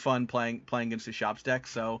having fun playing against a Shops deck.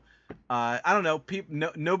 So, I don't know.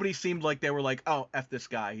 Nobody seemed like they were like, oh, F this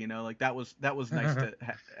guy. Like that was nice to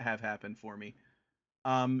have happen for me.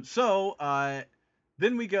 So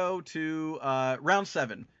then we go to round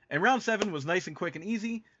 7, and round 7 was nice and quick and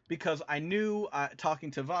easy because I knew,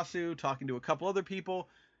 talking to Vasu, talking to a couple other people,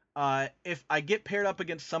 if I get paired up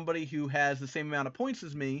against somebody who has the same amount of points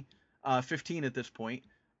as me, 15 at this point,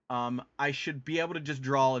 I should be able to just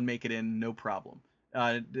draw and make it in, no problem.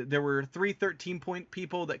 There were 3 13-point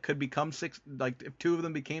people that could become 6, like if 2 of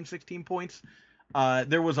them became 16 points.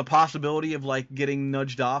 There was a possibility of like getting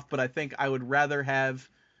nudged off, but I think I would rather have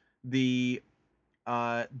the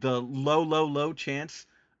low chance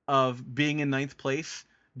of being in 9th place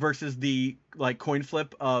versus the like coin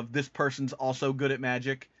flip of this person's also good at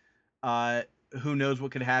Magic. Who knows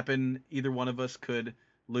what could happen? Either one of us could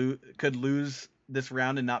lose this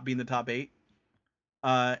round and not be in the top 8.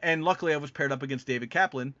 And luckily I was paired up against David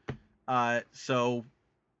Kaplan. So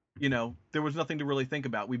there was nothing to really think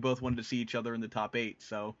about. We both wanted to see each other in the top 8.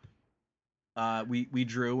 So we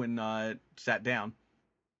drew and sat down.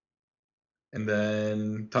 And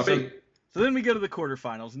then top 8. So then we go to the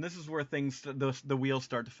quarterfinals, and this is where the wheels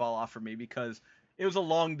start to fall off for me, because it was a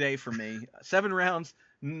long day for me. 7 rounds,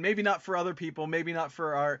 maybe not for other people, maybe not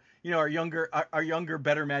for our younger,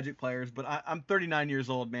 better Magic players, but I'm 39 years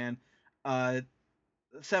old, man. 7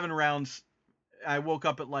 rounds. I woke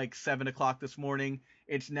up at like 7 o'clock this morning.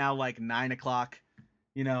 It's now like 9 o'clock.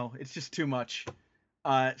 It's just too much.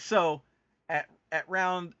 So at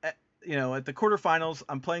the quarterfinals,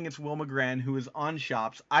 I'm playing against Will McGran, who is on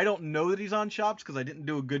Shops. I don't know that he's on Shops because I didn't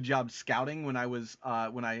do a good job scouting when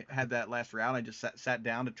I had that last round. I just sat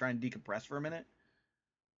down to try and decompress for a minute.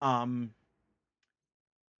 I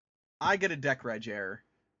get a deck reg error.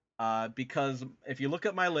 Because if you look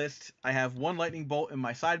at my list, I have 1 Lightning Bolt in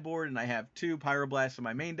my sideboard, and I have 2 Pyroblasts in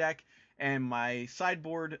my main deck, and my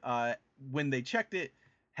sideboard, when they checked it,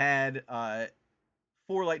 had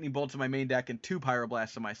 4 Lightning Bolts in my main deck and 2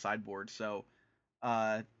 Pyroblasts in my sideboard. So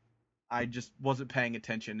I just wasn't paying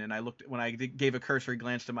attention, and when I gave a cursory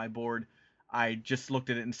glance to my board, I just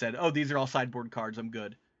looked at it and said, oh, these are all sideboard cards, I'm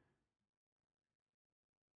good.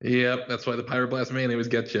 Yep, that's why the Pyroblast main always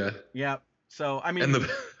get you. Yep. So, I mean...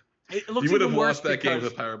 It looks you would have lost that game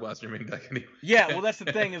with a Pyroblast in your main deck anyway. Yeah, well, that's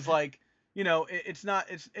the thing is like,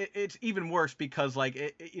 it's even worse because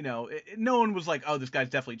like no one was like, oh, this guy's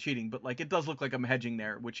definitely cheating, but like it does look like I'm hedging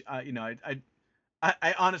there, which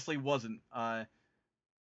I honestly wasn't.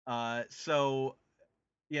 So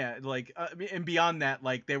yeah, like and beyond that,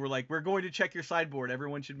 like they were like, we're going to check your sideboard.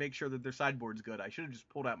 Everyone should make sure that their sideboard's good. I should have just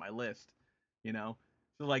pulled out my list, So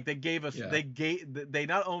like they gave us, they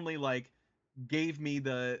not only like gave me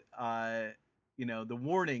the the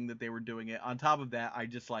warning that they were doing it. On top of that, I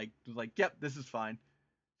just was like, yep, this is fine.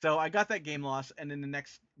 So I got that game loss, and then the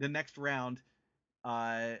next round,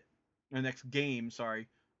 the next game, sorry,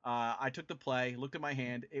 I took the play, looked at my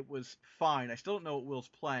hand. It was fine. I still don't know what Will's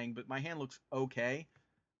playing, but my hand looks okay.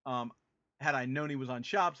 Had I known he was on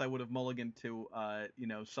chops, I would have mulliganed to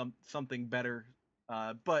something better.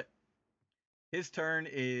 But his turn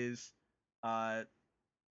is my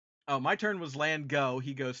turn was land go.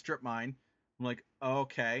 He goes strip mine. I'm like,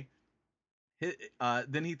 okay.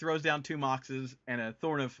 Then he throws down 2 Moxes and a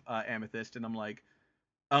Thorn of Amethyst, and I'm like,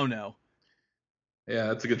 oh no. Yeah,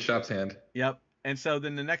 that's a good chops hand. Yep. And so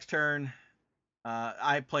then the next turn,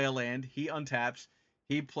 I play a land. He untaps.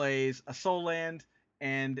 He plays a soul land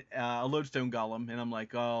and a lodestone golem, and I'm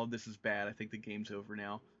like, oh, this is bad. I think the game's over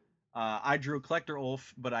now. I drew Collector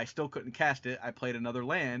Ulf, but I still couldn't cast it. I played another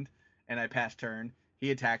land, and I passed turn.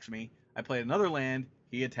 He attacks me. I played another land.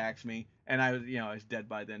 He attacks me, and I was dead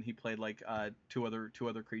by then. He played like two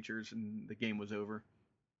other creatures, and the game was over.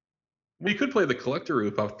 We could play the Collector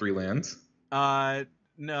Roof off 3 lands.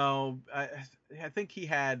 No, I think he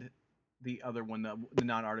had the other one, the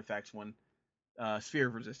non-artifacts one. Sphere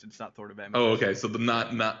of Resistance, not Thorn of Amethyst. Oh, okay. So the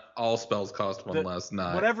not all spells cost 1 less.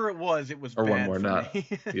 Not whatever it was or bad 1 more. for not me.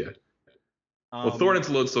 Yeah. Well, Thorn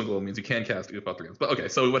into Lodestone Golem means you can cast Oof off 3 lands. But okay,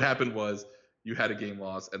 so what happened was you had a game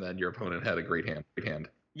loss, and then your opponent had a great hand.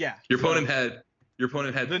 Yeah. Your opponent had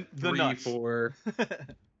the 3, nuts. 4.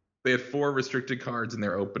 They had 4 restricted cards in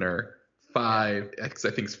their opener. 5. I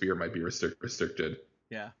think Sphere might be restricted.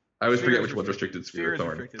 Yeah. I always Sphere forget is which one's restricted. Sphere or Thorn.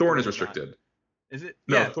 restricted. Thorn is restricted. Is it?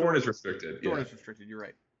 No, Yeah, Thorn is restricted. Thorn is restricted. You're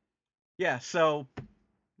right. Yeah. So,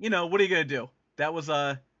 what are you gonna do? That was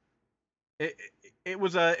it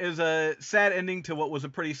was a sad ending to what was a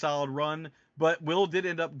pretty solid run. But Will did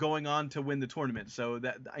end up going on to win the tournament, so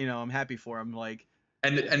that I'm happy for him. Like.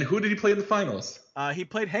 And who did he play in the finals? He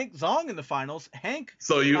played Hank Zong in the finals. Hank.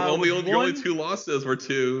 So your only won, 2 losses were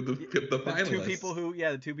to the finalists. The 2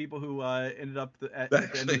 people who ended up at the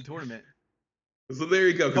end of the tournament. So there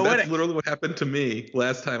you go. Because that's literally what happened to me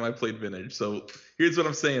last time I played Vintage. So here's what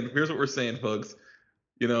I'm saying. Here's what we're saying, folks.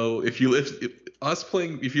 If you listen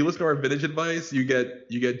to our Vintage advice, you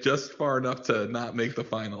get just far enough to not make the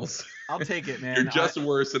finals. I'll take it, man. You're just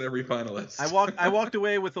worse than every finalist. I walked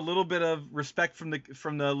away with a little bit of respect from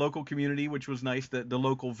the local community, which was nice. The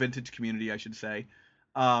local Vintage community, I should say.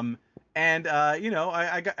 I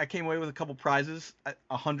came away with a couple prizes,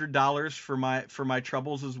 $100 for my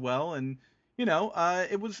troubles as well, and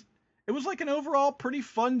it was like an overall pretty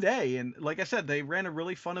fun day. And like I said, they ran a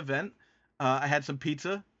really fun event. I had some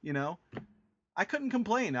pizza, I couldn't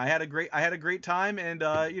complain. I had a great time, and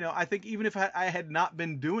I think even if I had not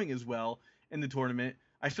been doing as well in the tournament,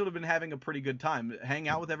 I still have been having a pretty good time. Hanging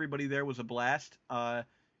out with everybody there was a blast.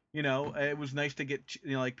 It was nice to get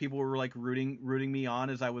people were like rooting me on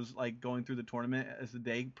as I was like going through the tournament as the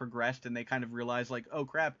day progressed, and they kind of realized like, oh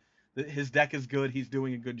crap, his deck is good. He's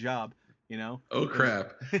doing a good job. Oh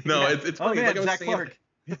crap! No, yeah. it's funny. Oh man, like Zach Clark.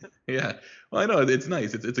 Yeah, well, I know it's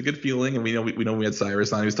nice. It's a good feeling, and we know we had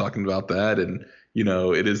Cyrus on. He was talking about that, and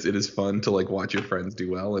it is fun to like watch your friends do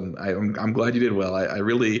well. And I'm glad you did well. I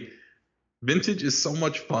really, Vintage is so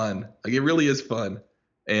much fun. Like it really is fun,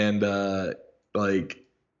 and I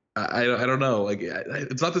don't know. Like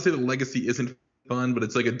it's not to say that Legacy isn't fun, but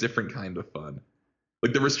it's like a different kind of fun.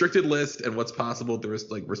 Like the restricted list and what's possible. There is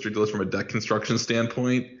like restricted list from a deck construction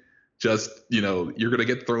standpoint. Just you're gonna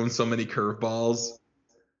get thrown so many curveballs.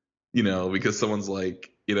 Because someone's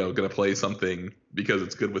like, gonna play something because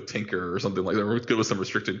it's good with Tinker or something like that, or it's good with some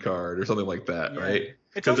restricted card or something like that, yeah. Right?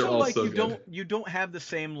 It's also like you don't have the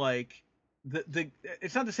same like the.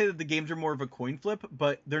 It's not to say that the games are more of a coin flip,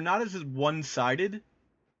 but they're not as one-sided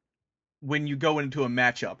when you go into a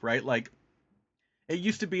matchup, right? Like it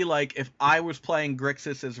used to be like if I was playing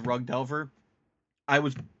Grixis as Rug Delver, I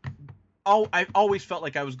always felt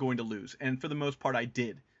like I was going to lose, and for the most part, I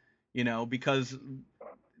did. Because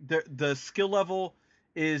the skill level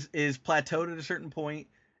is plateaued at a certain point,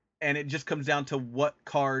 and it just comes down to what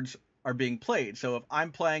cards are being played. So if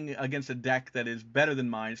I'm playing against a deck that is better than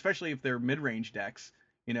mine, especially if they're mid-range decks,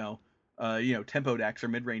 tempo decks or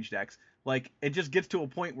mid-range decks, like it just gets to a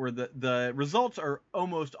point where the results are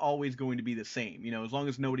almost always going to be the same, as long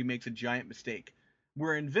as nobody makes a giant mistake.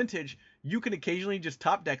 Where in Vintage, you can occasionally just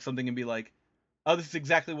top deck something and be like, oh, this is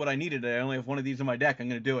exactly what I needed. I only have one of these in my deck. I'm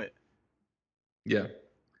going to do it. Yeah.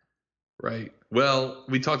 Right. Well,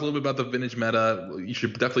 we talked a little bit about the Vintage meta. You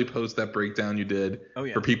should definitely post that breakdown you did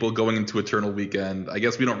for people going into Eternal Weekend. I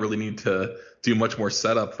guess we don't really need to do much more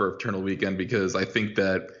setup for Eternal Weekend because I think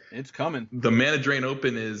that it's coming. The Mana Drain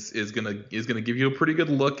Open is gonna give you a pretty good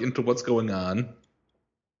look into what's going on.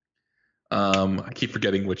 I keep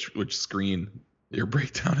forgetting which screen your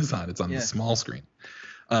breakdown is on. It's on the small screen.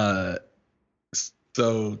 So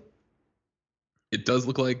it does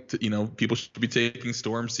look like people should be taking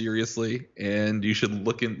Storm seriously, and you should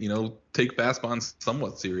look in take Fastbond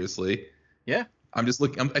somewhat seriously. Yeah. I'm just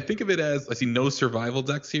looking. I think of it as I see no survival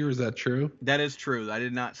decks here. Is that true? That is true. I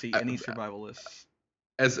did not see any survival lists.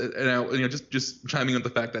 Just chiming with the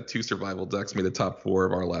fact that 2 survival decks made the top 4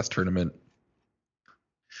 of our last tournament.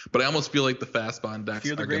 But I almost feel like the Fastbond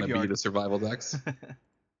decks are going to be the survival decks.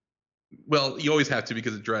 Well, you always have to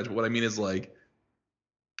because of Dredge. But what I mean is like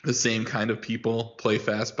the same kind of people play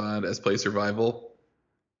Fastbond as play survival,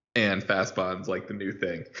 and Fastbond's like the new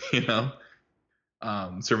thing,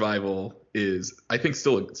 Survival is, I think,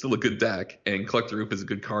 still a good deck, and Collector Ouphe is a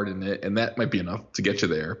good card in it, and that might be enough to get you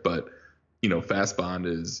there. But Fastbond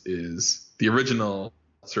is the original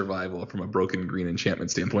survival from a Broken Green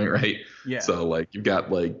enchantment standpoint, right? Yeah. So like you've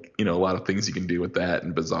got a lot of things you can do with that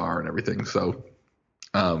and Bazaar and everything. So,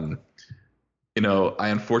 I'm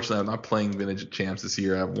not playing Vintage Champs this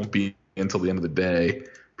year. I won't be until the end of the day.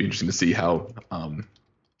 Be interesting to see how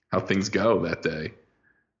things go that day.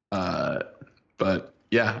 But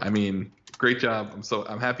yeah, I mean, great job.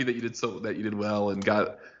 I'm happy that you did well and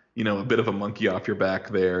got a bit of a monkey off your back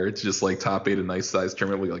there. It's just like top 8 a nice sized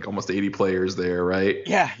tournament with like almost 80 players there, right?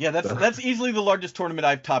 Yeah, that's easily the largest tournament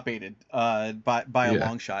I've top 8'd by a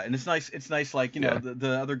long shot. And it's nice like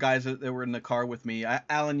the other guys that were in the car with me,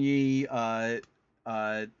 Alan Yee,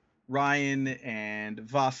 Ryan and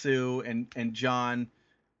Vasu and John,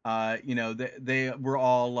 they were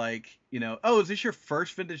all like, oh, is this your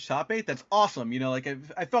first Vintage top 8? That's awesome.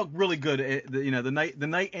 I felt really good. The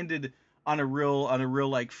night ended on a real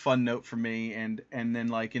like fun note for me, and then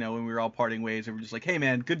like when we were all parting ways, they were just like, hey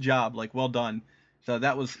man, good job, like well done. So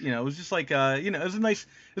that was it was just like it was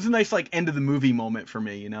a nice like end of the movie moment for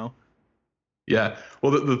me. Yeah,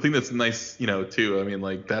 well the thing that's nice too, I mean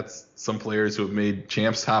like that's some players who have made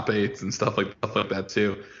champs top 8s and stuff like that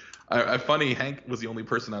too. Funny, Hank was the only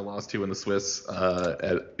person I lost to in the Swiss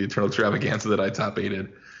at the Eternal Extravaganza that I top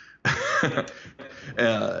 8'd.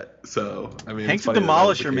 So I mean, Hank's a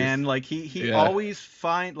demolisher, man. Like he always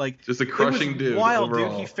find like just a crushing dude. Wild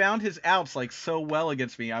overall. Dude. He found his outs like so well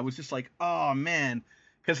against me. I was just like, oh man,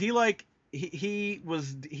 because he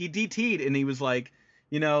DT'd and he was like,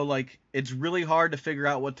 like it's really hard to figure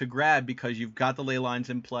out what to grab because you've got the ley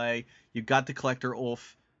lines in play, you've got the Collector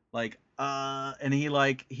Ouphe, like and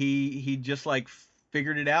he just like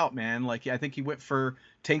figured it out, man. Like I think he went for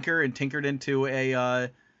Tinker and tinkered into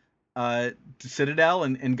a Citadel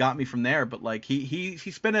and got me from there. But like he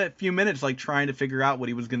spent a few minutes like trying to figure out what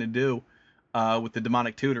he was gonna do with the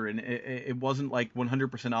Demonic Tutor, and it wasn't like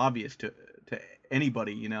 100% obvious to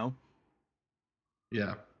anybody,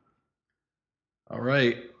 Yeah. All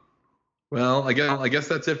right. Well, I guess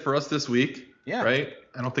that's it for us this week. Yeah. Right.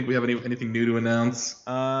 I don't think we have anything new to announce.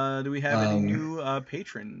 Do we have any new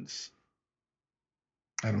patrons?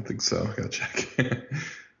 I don't think so. I gotta check.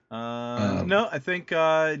 No, I think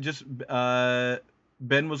just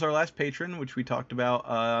Ben was our last patron, which we talked about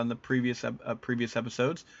on the previous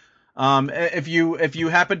episodes. If you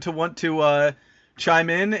happen to want to chime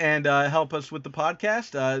in and help us with the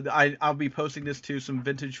podcast, I'll be posting this to some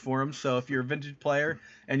vintage forums. So if you're a vintage player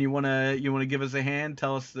and you wanna give us a hand,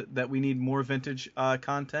 tell us that we need more vintage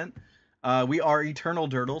content. We are Eternal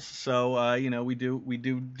Durdles, so we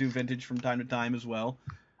do vintage from time to time as well.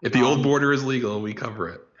 If the old border is legal, we cover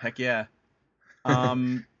it. Heck yeah.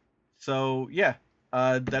 So yeah,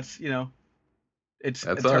 that's it's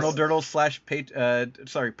Eternal Durdles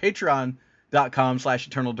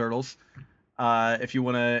Patreon.com/Eternal Durdles. If you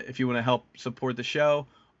wanna help support the show,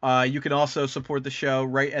 you can also support the show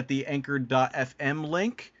right at the Anchor.fm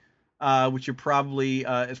link, which is probably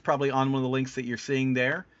on one of the links that you're seeing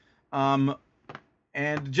there.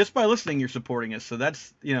 And just by listening, you're supporting us. So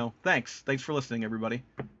that's thanks for listening, everybody.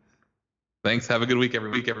 Thanks. Have a good week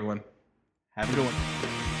everyone. Have a good one.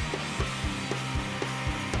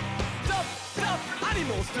 Stuff,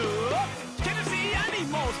 animal stuff. Can you see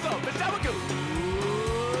animal stuff? It's how it goes.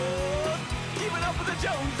 Keeping up with the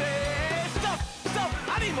Joneses. Stuff,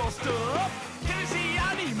 animal stuff. Can you see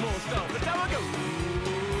animal stuff? It's how it goes.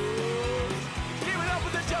 Keeping up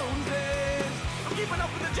with the Joneses. I'm keeping up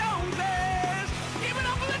with the Joneses. Keeping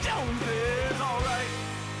up with the Joneses. All right.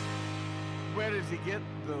 Where does he get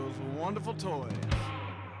those wonderful toys?